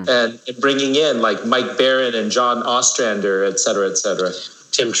 And bringing in like Mike Barron and John Ostrander, et cetera, et cetera.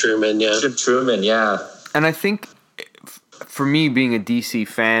 Tim Truman, yeah. And I think for me, being a DC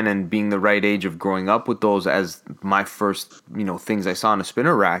fan and being the right age of growing up with those as my first, things I saw in a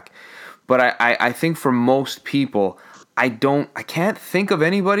spinner rack, but I think for most people, I can't think of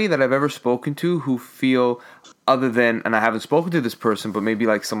anybody that I've ever spoken to who feel other than, and I haven't spoken to this person, but maybe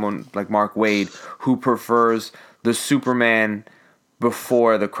like someone like Mark Waid who prefers the Superman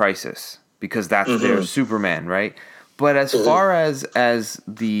before the Crisis because that's their Superman, right? But as far as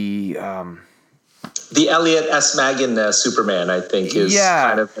the Elliot S. Maggin Superman, I think, is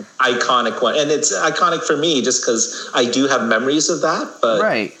kind of an iconic one. And it's iconic for me just because I do have memories of that. But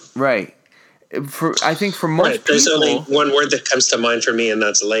Right. I think for most people... There's only one word that comes to mind for me, and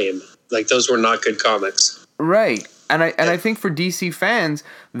that's lame. Like, those were not good comics. Right. And I think for DC fans,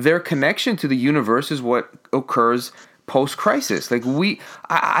 their connection to the universe is what occurs post-Crisis. Like,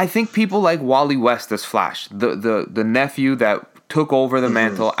 I think people like Wally West as Flash, the nephew that took over the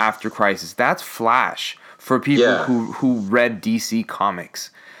mantle after Crisis. That's Flash for people who read DC comics.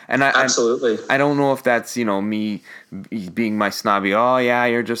 And absolutely. I don't know if that's, me being my snobby, oh yeah,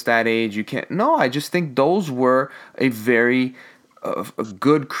 you're just that age, you can't. No, I just think those were a very a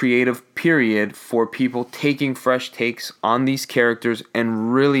good creative period for people taking fresh takes on these characters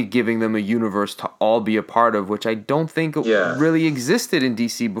and really giving them a universe to all be a part of, which I don't think really existed in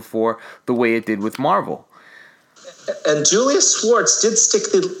DC before the way it did with Marvel. And Julius Schwartz did stick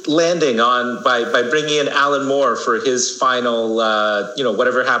the landing on by bringing in Alan Moore for his final,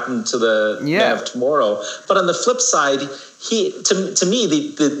 whatever happened to the Man of Tomorrow. But on the flip side, to me,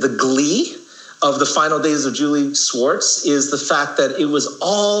 the glee of the final days of Julius Schwartz is the fact that it was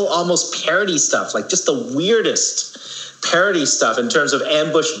all almost parody stuff, like just the weirdest parody stuff in terms of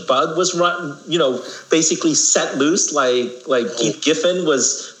Ambush Bug was basically set loose, like Keith Giffen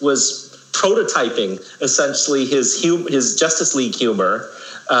was prototyping essentially his Justice League humor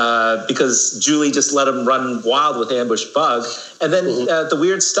because Julie just let him run wild with Ambush Bug. And then the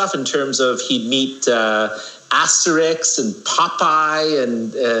weird stuff in terms of he'd meet Asterix and Popeye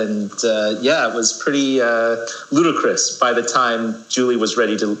and it was pretty ludicrous by the time Julie was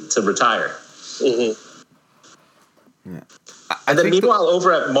ready to retire. And then meanwhile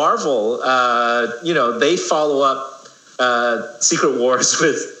over at Marvel, they follow up Secret Wars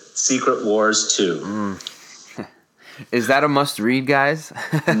with Secret Wars 2. Is that a must-read, guys?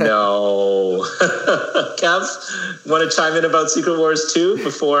 No. Kev, want to chime in about Secret Wars 2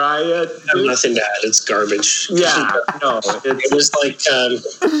 before I I have nothing to add. It's garbage. Yeah, no. It was like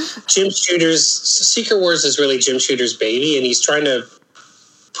Jim Shooter's... Secret Wars is really Jim Shooter's baby, and he's trying to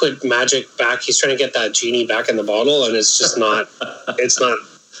put magic back. He's trying to get that genie back in the bottle, and it's just not... it's not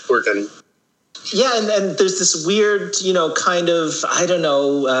working. Yeah, and there's this weird, kind of, I don't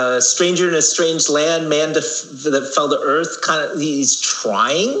know, stranger in a strange land, man that fell to earth, kind of, he's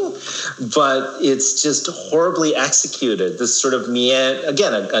trying, but it's just horribly executed. This sort of, a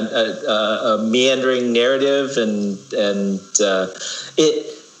meandering narrative, and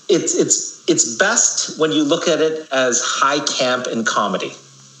it's best when you look at it as high camp and comedy.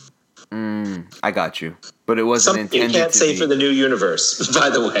 I got you, but it wasn't intended. You can't say for the new universe,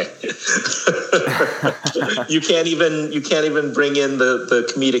 by the way. you can't even bring in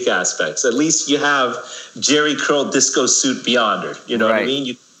the comedic aspects. At least you have Jerry Curl Disco Suit Beyonder. You know what I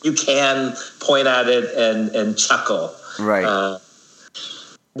mean? You can point at it and chuckle. Right. Right.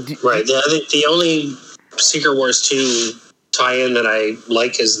 I think the only Secret Wars 2 tie-in that I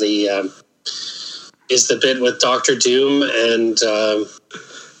like is the bit with Dr. Doom and.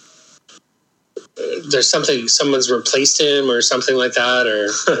 There's someone's replaced him or something like that, or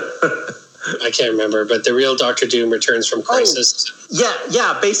I can't remember, but the real Dr. Doom returns from Crisis. Oh,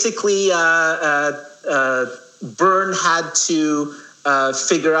 yeah. Basically, Byrne had to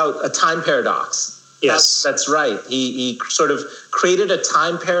figure out a time paradox. Yes. That's right. He sort of created a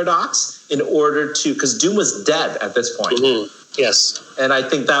time paradox in order to, because Doom was dead at this point. Mm-hmm. Yes. And I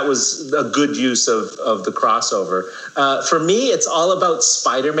think that was a good use of the crossover. For me, it's all about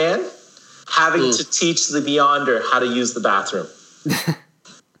Spider-Man having to teach the Beyonder how to use the bathroom.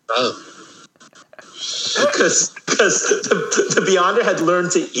 Oh. Because the Beyonder had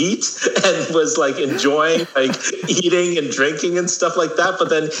learned to eat and was like enjoying like eating and drinking and stuff like that, but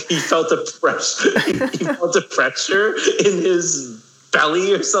then he felt a pressure in his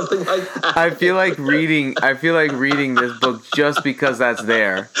belly or something like that. I feel like reading this book just because that's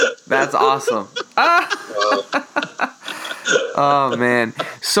there. That's awesome. Oh man.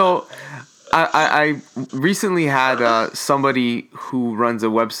 So I recently had somebody who runs a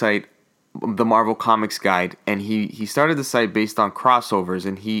website, the Marvel Comics Guide, and he started the site based on crossovers,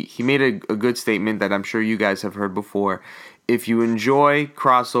 and he made a good statement that I'm sure you guys have heard before. If you enjoy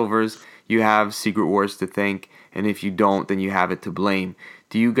crossovers, you have Secret Wars to thank, and if you don't, then you have it to blame.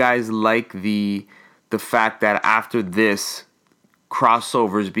 Do you guys like the fact that after this,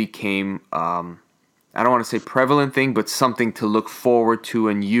 crossovers became I don't want to say prevalent thing, but something to look forward to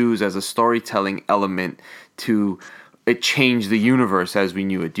and use as a storytelling element to it change the universe as we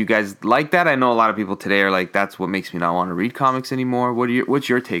knew it? Do you guys like that? I know a lot of people today are like, that's what makes me not want to read comics anymore. What's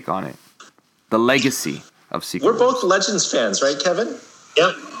your take on it? The legacy of Secret Wars. We're both Legends fans, right, Kevin?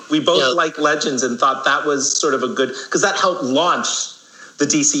 Yep. We both like Legends and thought that was sort of a good, because that helped launch the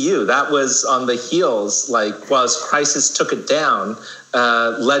DCU. That was on the heels, like, whilst Crisis took it down,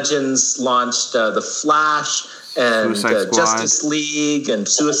 Legends launched The Flash and Justice League and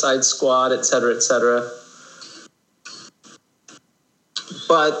Suicide Squad, et cetera, et cetera.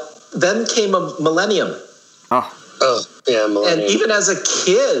 But then came a millennium. Oh, yeah, millennium. And even as a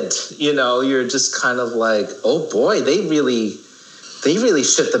kid, you're just kind of like, oh boy, they really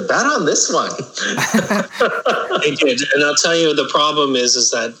shit the bed on this one. They did. And I'll tell you, the problem is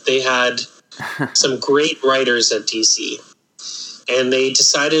that they had some great writers at DC. And they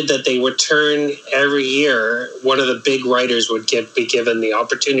decided that they would turn every year, one of the big writers would be given the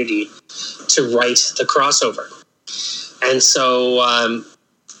opportunity to write the crossover. And so...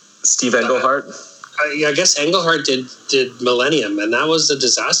 Steve Englehart? I guess Englehart did Millennium, and that was a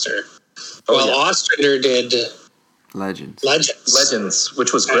disaster. Ostrander did... Legends,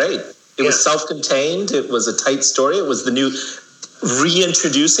 which was great. It was self-contained. It was a tight story. It was the new...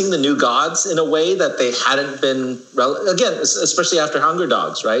 reintroducing the new gods in a way that they hadn't been, again, especially after Hunger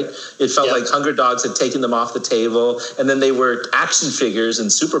Dogs, right? It felt like Hunger Dogs had taken them off the table, and then they were action figures and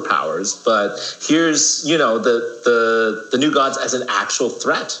superpowers. But here's, the new gods as an actual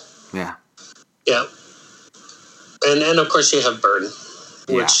threat. Yeah. Yeah. And of course you have Byrne,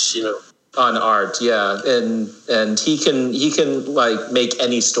 which, on art, and he can like make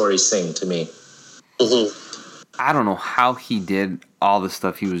any story sing to me. Mm-hmm. I don't know how he did all the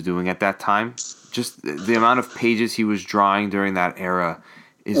stuff he was doing at that time. Just the amount of pages he was drawing during that era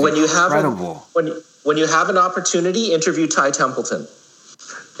is incredible. When you have an opportunity, interview Ty Templeton.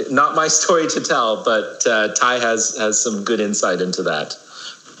 Not my story to tell, but Ty has some good insight into that.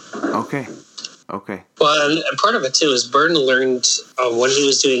 Okay. Okay. Well, and part of it too is Byrne learned when he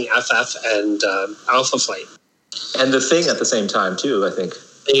was doing FF and Alpha Flight. And The Thing at the same time too, I think.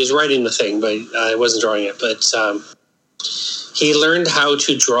 He was writing The Thing, but I wasn't drawing it. But he learned how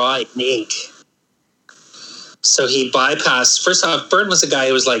to draw in ink. So he bypassed. First off, Byrne was a guy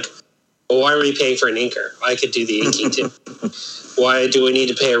who was like, well, why are we paying for an inker? I could do the inking too. Why do we need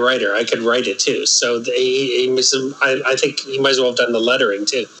to pay a writer? I could write it too. So I think he might as well have done the lettering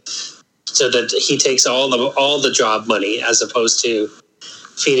too, so that he takes all the job money as opposed to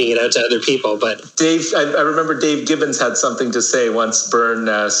feeding it out to other people. But Dave, I remember Dave Gibbons had something to say once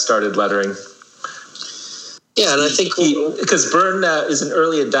Byrne started lettering. Yeah, and I think because Byrne is an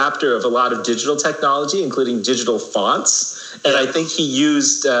early adapter of a lot of digital technology, including digital fonts. And I think he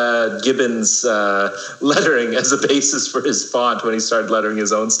used Gibbons' lettering as a basis for his font when he started lettering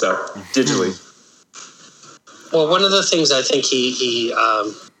his own stuff digitally. Well, one of the things I think he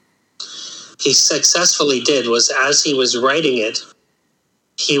successfully did was, as he was writing it,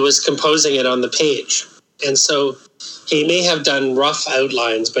 he was composing it on the page. And so he may have done rough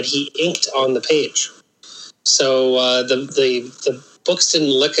outlines, but he inked on the page. So the books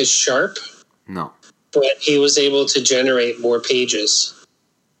didn't look as sharp. No. But he was able to generate more pages.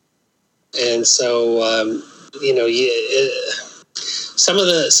 And so, some of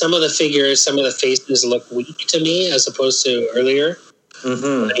the figures, some of the faces look weak to me as opposed to earlier.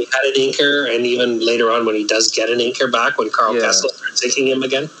 Mm-hmm. When he had an inker, and even later on when he does get an inker back, when Carl Kessel starts inking him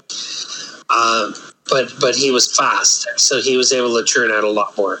again. But he was fast, so he was able to churn out a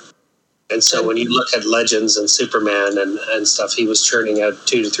lot more. And so when you look at Legends and Superman and stuff, he was churning out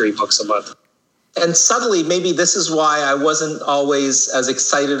 2 to 3 books a month. And subtly, maybe this is why I wasn't always as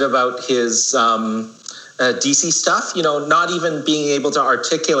excited about his DC stuff. You know, not even being able to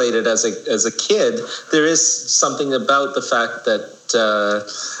articulate it as a kid. There is something about the fact that,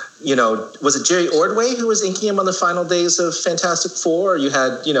 was it Jerry Ordway who was inking him on the final days of Fantastic Four? Or you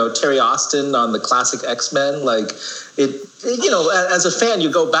had, Terry Austin on the classic X-Men. Like, as a fan, you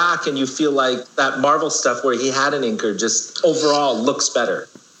go back and you feel like that Marvel stuff where he had an inker just overall looks better.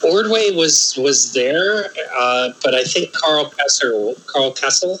 Ordway was there, but I think Carl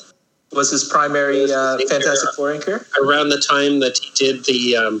Kessel was his primary Fantastic Four inker. Around the time that he did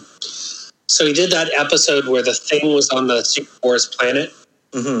so he did that episode where the Thing was on the Super Wars planet,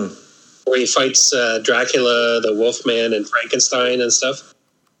 mm-hmm. where he fights Dracula, the Wolfman, and Frankenstein and stuff.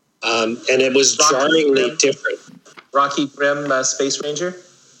 And it was jarringly different. Rocky Grim, Space Ranger.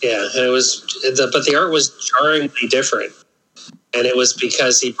 Yeah, and it was, but the art was jarringly different. And it was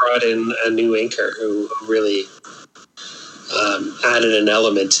because he brought in a new inker who really added an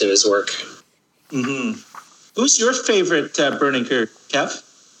element to his work. Mm-hmm. Who's your favorite Byrne inker, Kev?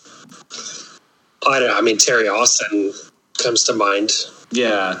 I don't know. I mean, Terry Austin comes to mind.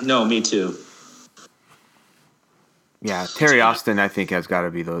 Yeah, no, me too. Yeah, Terry Austin, I think, has got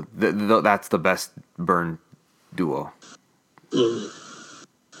to be that's the best Byrne duo. Mm.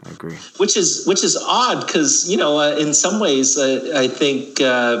 I agree. Which is odd because, in some ways, I think,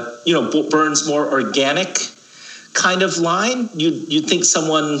 Byrne's more organic kind of line. You'd think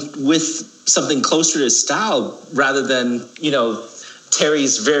someone with something closer to his style rather than,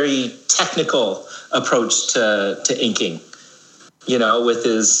 Terry's very technical approach to inking, with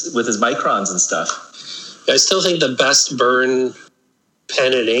his microns and stuff. I still think the best Byrne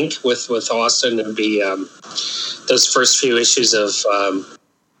pen and ink with Austin would be those first few issues of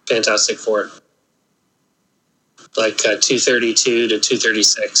Fantastic Four, like 232 to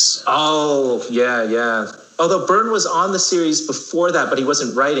 236. Oh, yeah. Although Byrne was on the series before that, but he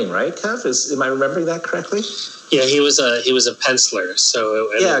wasn't writing, right, Kev? Am I remembering that correctly? Yeah, he was a penciler. So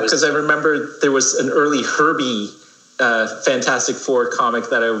because I remember there was an early Herbie Fantastic Four comic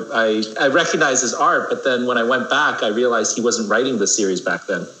that I recognized his art, but then when I went back, I realized he wasn't writing the series back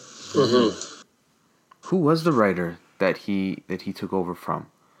then. Mm-hmm. Who was the writer that he took over from?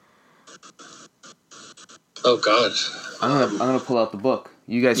 Oh God, I'm gonna pull out the book.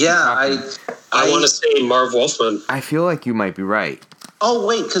 You guys. Yeah, I want to say Marv Wolfman. I feel like you might be right. Oh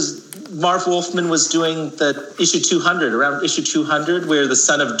wait, because Marv Wolfman was doing the issue 200, around issue 200, where the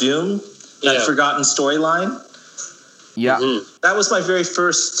Son of Doom, that forgotten storyline. Yeah, that was my very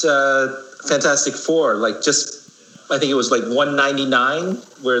first Fantastic Four. I think it was like 199,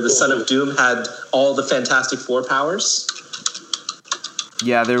 where the Son of Doom had all the Fantastic Four powers.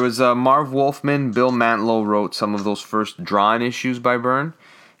 Yeah, there was Marv Wolfman. Bill Mantlo wrote some of those first drawn issues by Byrne.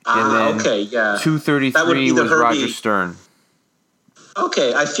 And then 233 was Herbie. Roger Stern.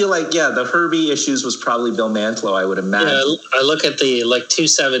 Okay, I feel like, the Herbie issues was probably Bill Mantlo, I would imagine. Yeah, I look at the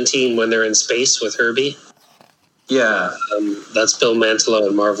 217 when they're in space with Herbie. Yeah. That's Bill Mantlo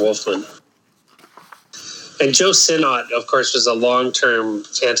and Marv Wolfman. And Joe Sinnott, of course, was a long-term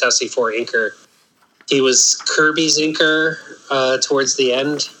Fantastic Four inker. He was Kirby's inker towards the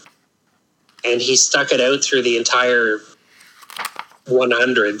end, and he stuck it out through the entire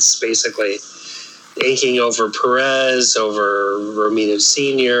 100s, basically, inking over Perez, over Romita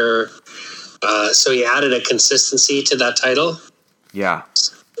Sr., so he added a consistency to that title. Yeah.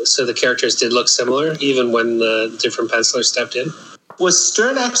 So the characters did look similar, even when the different pencilers stepped in. Was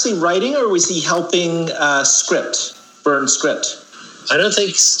Stern actually writing, or was he helping Byrne script? I don't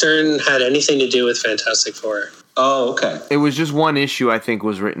think Stern had anything to do with Fantastic Four. Oh, okay. It was just one issue, I think,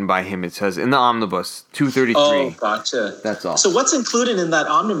 was written by him. It says in the omnibus, 233. Oh, gotcha. That's all. So what's included in that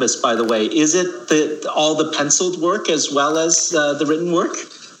omnibus, by the way? Is it all the penciled work as well as the written work?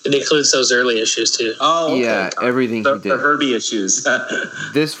 It includes those early issues, too. Oh, okay. Yeah, everything he did. The Herbie issues.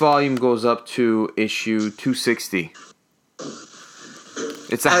 This volume goes up to issue 260.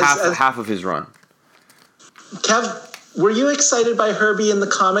 It's half of his run. Kev, were you excited by Herbie in the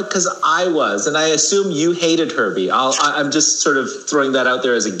comic? Because I was, and I assume you hated Herbie. I'm just sort of throwing that out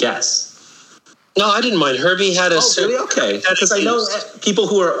there as a guess. No, I didn't mind. Herbie had a really? Okay. Because I know people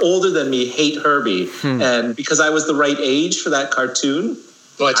who are older than me hate Herbie, and because I was the right age for that cartoon.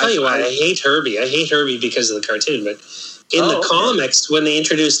 Well, I tell you why, I hate Herbie. I hate Herbie because of the cartoon, but in the comics, when they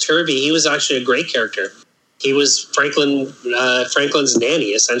introduced Herbie, he was actually a great character. He was Franklin's nanny,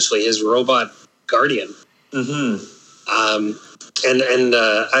 essentially, his robot guardian. Mm-hmm. And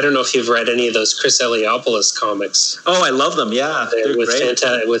I don't know if you've read any of those Chris Eliopoulos comics. Oh, I love them. Yeah, they're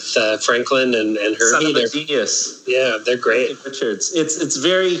great. With Franklin and Herbie. Son of a Genius. Yeah, they're great. Richards. It's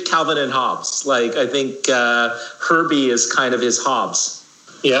very Calvin and Hobbes. Like, I think Herbie is kind of his Hobbes.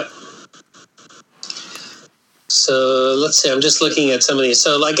 Yep. So let's see. I'm just looking at some of these.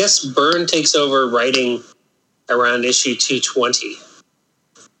 So I guess Byrne takes over writing around issue 220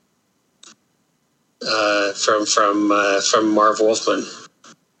 from Marv Wolfman.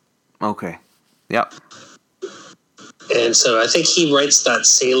 Okay. Yep. And so I think he writes that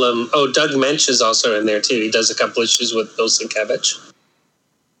Salem. Oh, Doug Mensch is also in there too. He does a couple issues with Bill Sienkiewicz.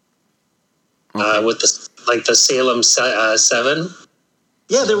 Okay. With the Salem 7.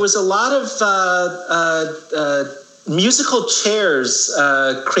 Yeah, there was a lot of musical chairs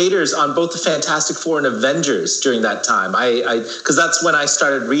creators on both the Fantastic Four and Avengers during that time. Because that's when I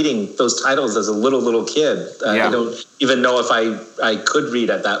started reading those titles as a little kid. I don't even know if I could read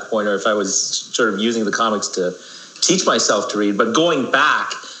at that point, or if I was sort of using the comics to teach myself to read. But going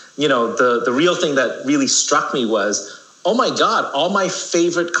back, the real thing that really struck me was, oh my God, all my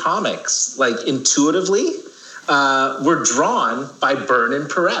favorite comics, like intuitively, were drawn by Byrne and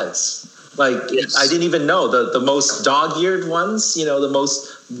Perez. Like, yes. I didn't even know the most dog-eared ones, the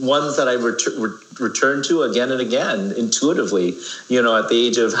most ones that I return to again and again intuitively, at the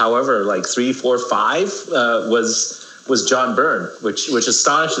age of however, like 3, 4, 5, was John Byrne, which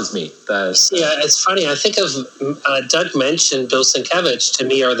astonishes me. Yeah, it's funny. I think of Doug Mensch and Bill Sienkiewicz, to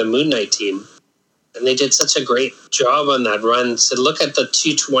me, are the Moon Knight team. And they did such a great job on that run. So look at the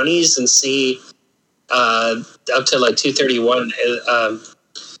 220s and see up to like 231.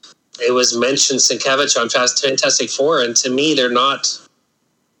 It was mentioned Sienkiewicz on Fantastic Four, and to me, they're not.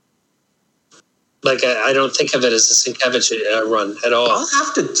 Like, I don't think of it as a Sienkiewicz run at all. I'll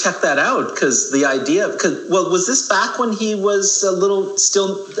have to check that out, because the idea. Was this back when he was a little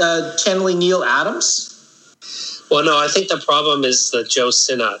still channeling Neil Adams? Well, no, I think the problem is that Joe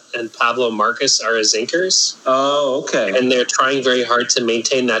Sinnott and Pablo Marcus are his inkers. Oh, okay. And they're trying very hard to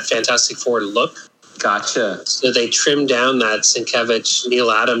maintain that Fantastic Four look. Gotcha. So they trimmed down that Sienkiewicz,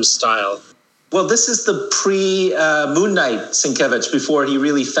 Neil Adams style. Well, this is the pre-Moon Knight Sienkiewicz, before he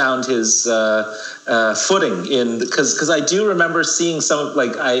really found his footing in. Because I do remember seeing some,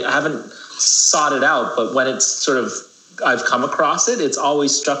 like, I haven't sought it out, but when it's sort of I've come across it, it's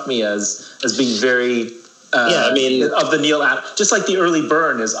always struck me as being very. Of the Neil Adams, just like the early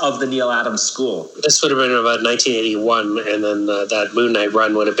Byrne is of the Neil Adams school. This would have been about 1981, and then that Moon Knight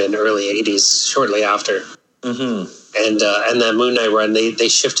run would have been early 80s, shortly after. Mm-hmm. And that Moon Knight run, they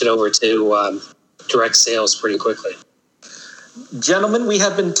shifted over to direct sales pretty quickly. Gentlemen, we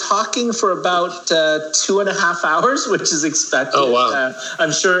have been talking for about 2.5 hours, which is expected. Oh, wow.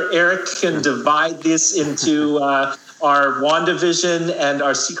 I'm sure Eric can divide this into our WandaVision and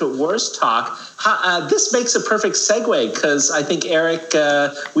our Secret Wars talk. This makes a perfect segue, because I think, Eric,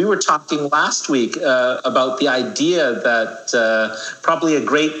 we were talking last week about the idea that probably a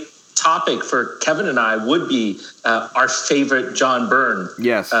great topic for Kevin and I would be our favorite John Byrne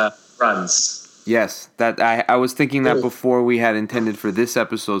runs. Yes, that I was thinking that before we had intended for this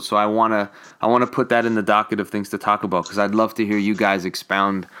episode, so I wanna put that in the docket of things to talk about because I'd love to hear you guys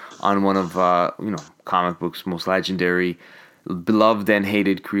expound on one of comic books' most legendary, beloved and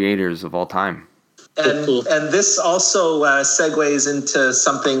hated creators of all time. And this also segues into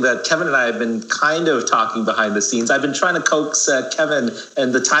something that Kevin and I have been kind of talking behind the scenes. I've been trying to coax Kevin,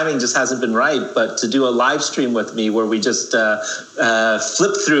 and the timing just hasn't been right, but to do a live stream with me where we just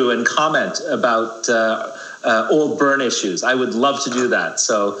flip through and comment about old Burn issues. I would love to do that.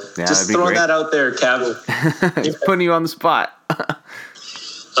 So just throwing that out there, Kev. He's putting you on the spot.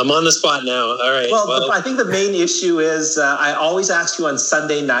 I'm on the spot now. All right. Well, I think the main issue is I always ask you on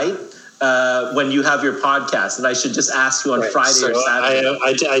Sunday night when you have your podcast, and I should just ask you on Friday or Saturday.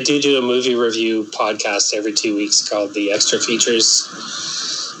 I do a movie review podcast every 2 weeks called the Extra Features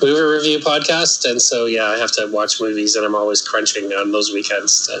Movie Review Podcast, and so I have to watch movies, and I'm always crunching on those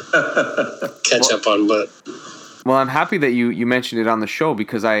weekends to catch up on what. Well, I'm happy that you mentioned it on the show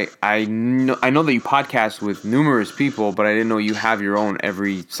because I know that you podcast with numerous people, but I didn't know you have your own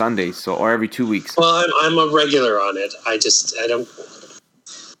every Sunday, or every 2 weeks. Well, I'm a regular on it. I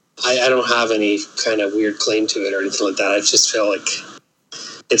don't have any kind of weird claim to it or anything like that. I just feel like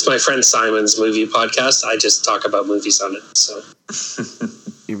it's my friend Simon's movie podcast. I just talk about movies on it. So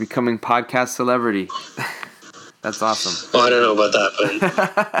you're becoming podcast celebrity. That's awesome. Well, I don't know about that,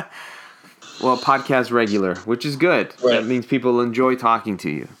 but well, podcast regular, which is good. Right. That means people enjoy talking to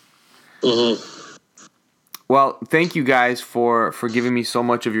you. Mm-hmm. Well, thank you guys for giving me so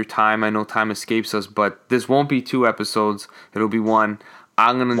much of your time. I know time escapes us, but this won't be 2 episodes. It'll be 1.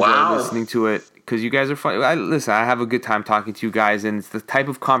 I'm going to enjoy listening to it because you guys are fun. I have a good time talking to you guys, and it's the type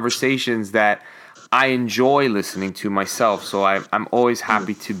of conversations that I enjoy listening to myself. So I'm always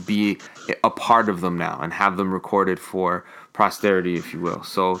happy to be a part of them now and have them recorded for posterity, if you will.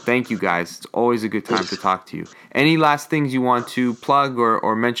 So thank you guys. It's always a good time to talk to you. Any last things you want to plug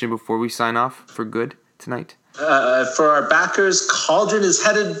or mention before we sign off for good tonight? For our backers, Cauldron is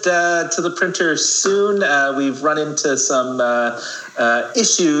headed to the printer soon. We've run into some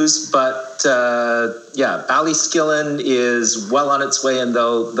issues, but Ballyskillin is well on its way, and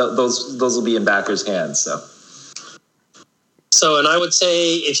those will be in backers' hands. So, and I would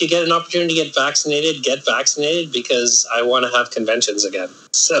say if you get an opportunity to get vaccinated because I want to have conventions again.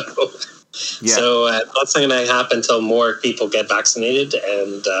 So that's not going to happen until more people get vaccinated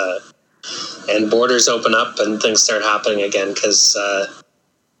and borders open up and things start happening again because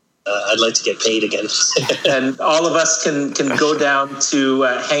I'd like to get paid again. And all of us can go down to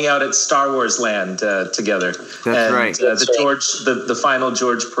hang out at Star Wars Land together. That's right. The final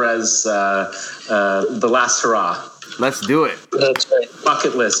George Perez, The Last Hurrah. Let's do it. That's right.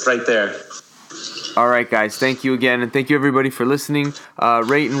 Bucket list right there. All right, guys. Thank you again. And thank you, everybody, for listening.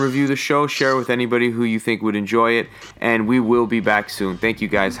 Rate and review the show. Share with anybody who you think would enjoy it. And we will be back soon. Thank you,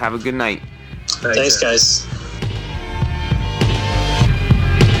 guys. Have a good night. Thanks guys.